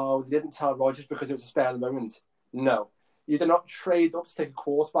 "Oh, they didn't tell Rodgers because it was a spare at the moment," no, you did not trade up to take a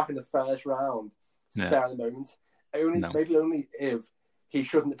quarterback in the 1st round. Spare at the moment. Maybe only if he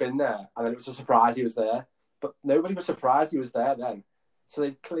shouldn't have been there, and then it was a surprise he was there. But nobody was surprised he was there then. So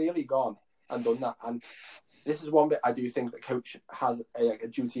they've clearly gone and done that. And this is one bit I do think the coach has a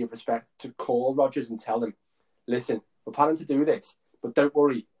duty of respect to call Rodgers and tell him, listen, we're planning to do this, but don't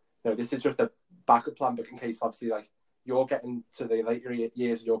worry. This is just a backup plan, but in case obviously like you're getting to the later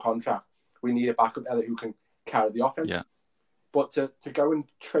years of your contract, we need a backup who can carry the offense. Yeah. But to go and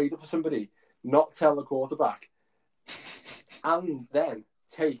trade it for somebody, not tell the quarterback, and then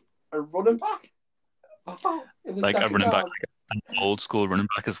take a running back in the like a running round. back, like an old school running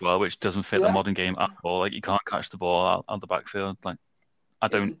back as well, which doesn't fit the modern game at all. Like you can't catch the ball out the backfield. Like I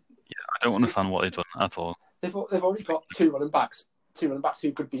don't understand what they've done at all. They've already got two running backs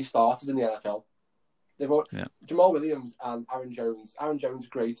who could be starters in the NFL. Jamal Williams and Aaron Jones. Aaron Jones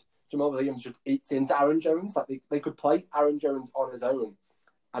great. Jamal Williams just eats into Aaron Jones. Like they could play Aaron Jones on his own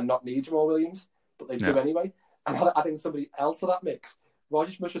and not need Jamal Williams, but they do anyway. And I think somebody else to that mix,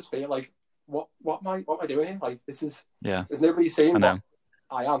 Rodgers must just feel like, what am I doing here? Like this is there's nobody saying what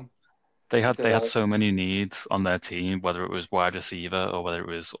I am. They had so many needs on their team, whether it was wide receiver or whether it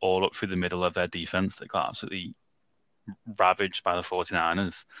was all up through the middle of their defense that got absolutely ravaged by the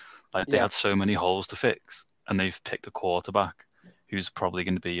 49ers. Like they had so many holes to fix, and they've picked a quarterback who's probably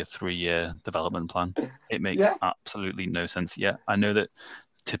going to be a 3-year development plan. It makes absolutely no sense. Yeah, I know that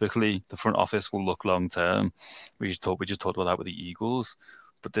typically the front office will look long term. We just talked about that with the Eagles,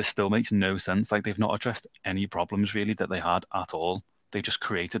 but this still makes no sense. Like they've not addressed any problems really that they had at all. They just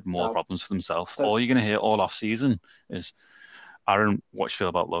created more problems for themselves. All you're going to hear all off season is, Aaron, what you feel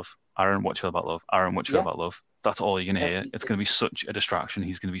about Love? Aaron, what you feel about Love? Aaron, what you feel about Love? That's all you're going to hear. It's going to be such a distraction.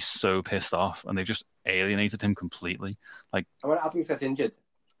 He's going to be so pissed off, and they've just alienated him completely. Like, and when Adams gets injured,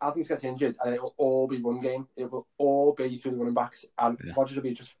 and it will all be run game. It will all be through the running backs, and Rodgers will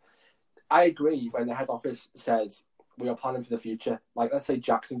be just. I agree when the head office says we are planning for the future. Like, let's say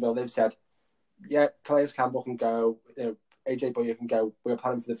Jacksonville, they've said, Calais Campbell can go, AJ Boyer can go. We're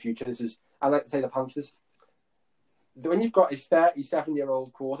planning for the future. This is, I like to say the Panthers. When you've got a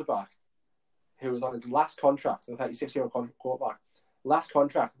 37-year-old quarterback who is on his last contract, a 36-year-old quarterback, last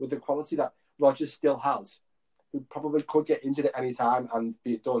contract with the quality that Rodgers still has, who probably could get injured at any time and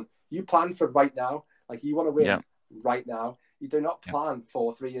be done. You plan for right now. Like, you want to win right now. You do not plan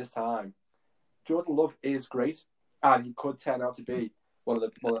for 3 years' time. Jordan Love is great, and he could turn out to be one of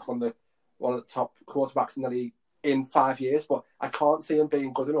the top quarterbacks in the league in 5 years, but I can't see him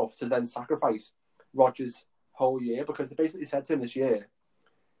being good enough to then sacrifice Rodgers' whole year, because they basically said to him this year,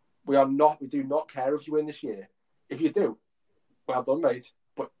 we do not care if you win this year. If you do, well done, mate.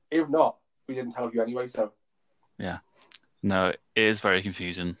 But if not, we didn't help you anyway, so. Yeah. No, it is very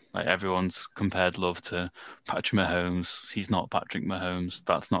confusing. Like, everyone's compared Love to Patrick Mahomes. He's not Patrick Mahomes.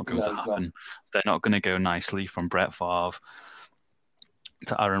 That's not going to happen. Not. They're not going to go nicely from Brett Favre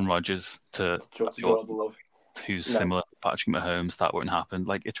to Aaron Rodgers to Jordan Love, who's similar to Patrick Mahomes. That won't happen.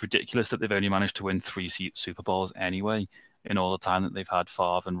 Like, it's ridiculous that they've only managed to win 3 Super Bowls anyway in all the time that they've had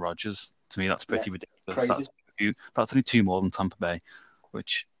Favre and Rodgers. To me, that's pretty ridiculous. That's only 2 more than Tampa Bay,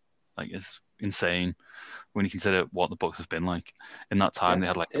 which is insane when you consider what the Bucs have been like. In that time, they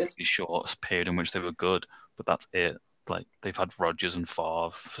had a really short period in which they were good, but that's it. Like, they've had Rodgers and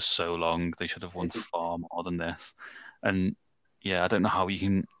Favre for so long. They should have won far more than this. And I don't know how you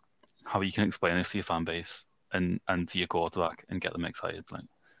can explain this to your fan base and to your quarterback and get them excited.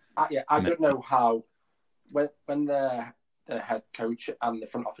 I don't know how when the head coach and the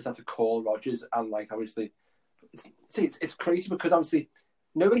front office had to call Rodgers, and obviously it's crazy because obviously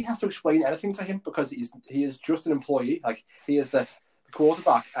nobody has to explain anything to him because he is just an employee. Like, he is the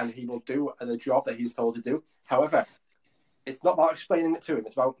quarterback and he will do the job that he's told to do. However, it's not about explaining it to him.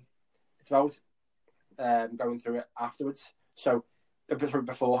 It's about going through it afterwards. So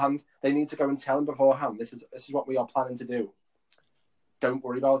beforehand, they need to go and tell him beforehand, this is what we are planning to do. Don't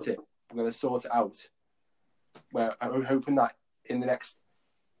worry about it. We're going to sort it out. We're hoping that in the next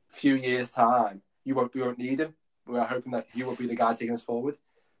few years' time, we won't need him. We are hoping that you will be the guy taking us forward.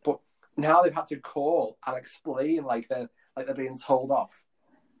 But now they've had to call and explain like they're being told off.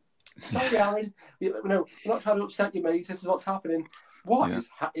 Sorry, Aaron. We're not trying to upset you, mate. This is what's happening.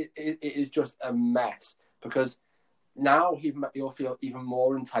 It is just a mess, because now he'll feel even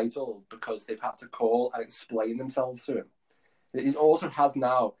more entitled because they've had to call and explain themselves to him. He also has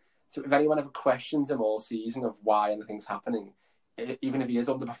now, so if anyone ever questions him all season of why anything's happening, even if he is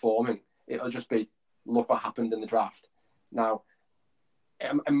underperforming, it'll just be, look what happened in the draft. Now,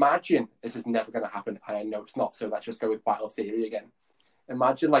 imagine this is never going to happen, and I know it's not, so let's just go with battle theory again.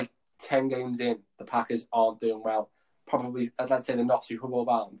 Imagine 10 games in, the Packers aren't doing well. Probably, let's say they're not Super Bowl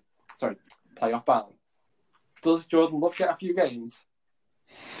bound. Sorry, playoff bound. Does Jordan Love get a few games?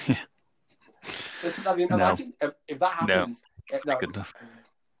 Listen, I mean, imagine if that happens. No. Good enough.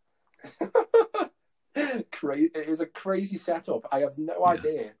 It is a crazy setup. I have no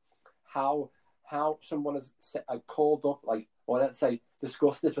idea how how someone has called up, like, or let's say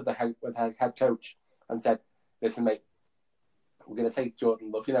discussed this with the head coach and said, listen, mate, we're going to take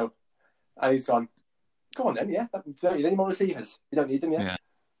Jordan Love, and he's gone, go on then, yeah. We don't need any more receivers. We don't need them, yeah.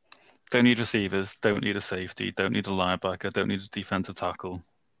 Don't need receivers, don't need a safety, don't need a linebacker, don't need a defensive tackle.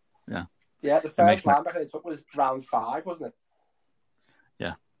 Yeah. Yeah, the first linebacker they took was round 5, wasn't it?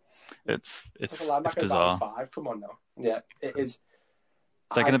 Yeah. It's bizarre. Round 5, come on now. Yeah, it is.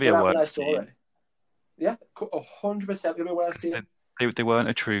 They're going to be a worse team. Yeah, 100% going to be a worse team. They weren't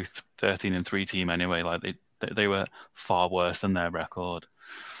a true 13-3 team anyway. Like they were far worse than their record.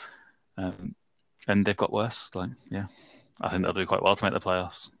 And they've got worse. Like, yeah. I think they'll do quite well to make the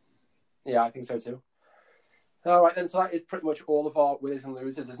playoffs. Yeah, I think so too. All right, then. So that is pretty much all of our winners and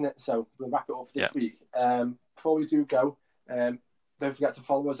losers, isn't it? So we'll wrap it up this week. Before we do go, don't forget to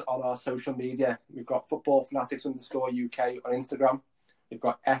follow us on our social media. We've got Football Fanatics _UK on Instagram. We've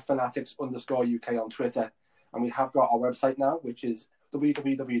got FFanatics _UK on Twitter. And we have got our website now, which is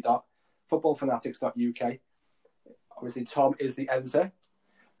www.footballfanatics.uk. Obviously, Tom is the editor.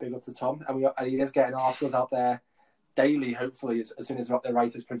 Big up to Tom. And he is getting articles out there daily, hopefully, as soon as the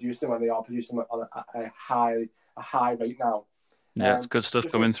writers produce them, and they are producing them on a high rate now. Yeah, it's good stuff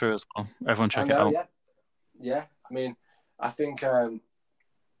coming through as well. Everyone check it out. Yeah. I mean, I think a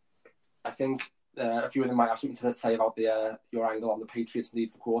few of them might have something to say about your angle on the Patriots'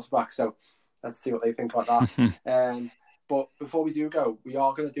 need for quarterback. So let's see what they think about that. But before we do go, we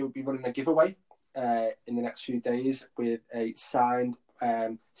are going to be running a giveaway in the next few days with a signed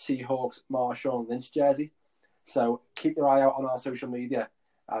Seahawks Marshawn Lynch jersey. So keep your eye out on our social media,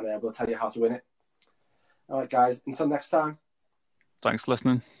 and we'll tell you how to win it. All right, guys. Until next time. Thanks for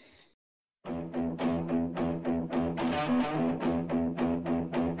listening.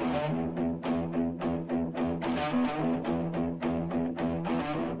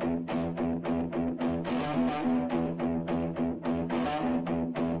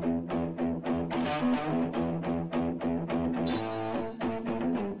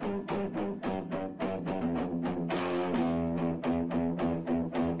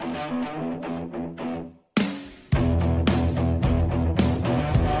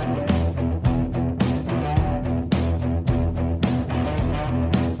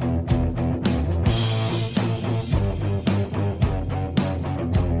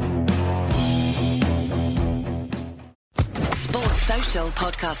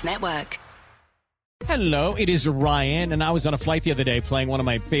 Podcast Network. Hello, it is Ryan, and I was on a flight the other day playing one of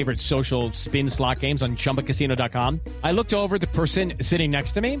my favorite social spin slot games on ChumbaCasino.com. I looked over at the person sitting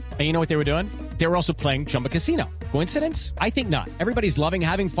next to me, and you know what they were doing? They were also playing Chumba Casino. Coincidence? I think not. Everybody's loving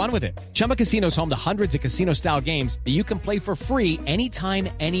having fun with it. Chumba Casino is home to hundreds of casino-style games that you can play for free anytime,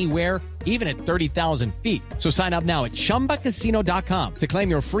 anywhere, even at 30,000 feet. So sign up now at ChumbaCasino.com to claim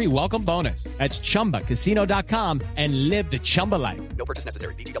your free welcome bonus. That's ChumbaCasino.com and live the Chumba life. No purchase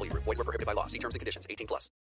necessary. VGW. Void where prohibited by law. See terms and conditions. 18+.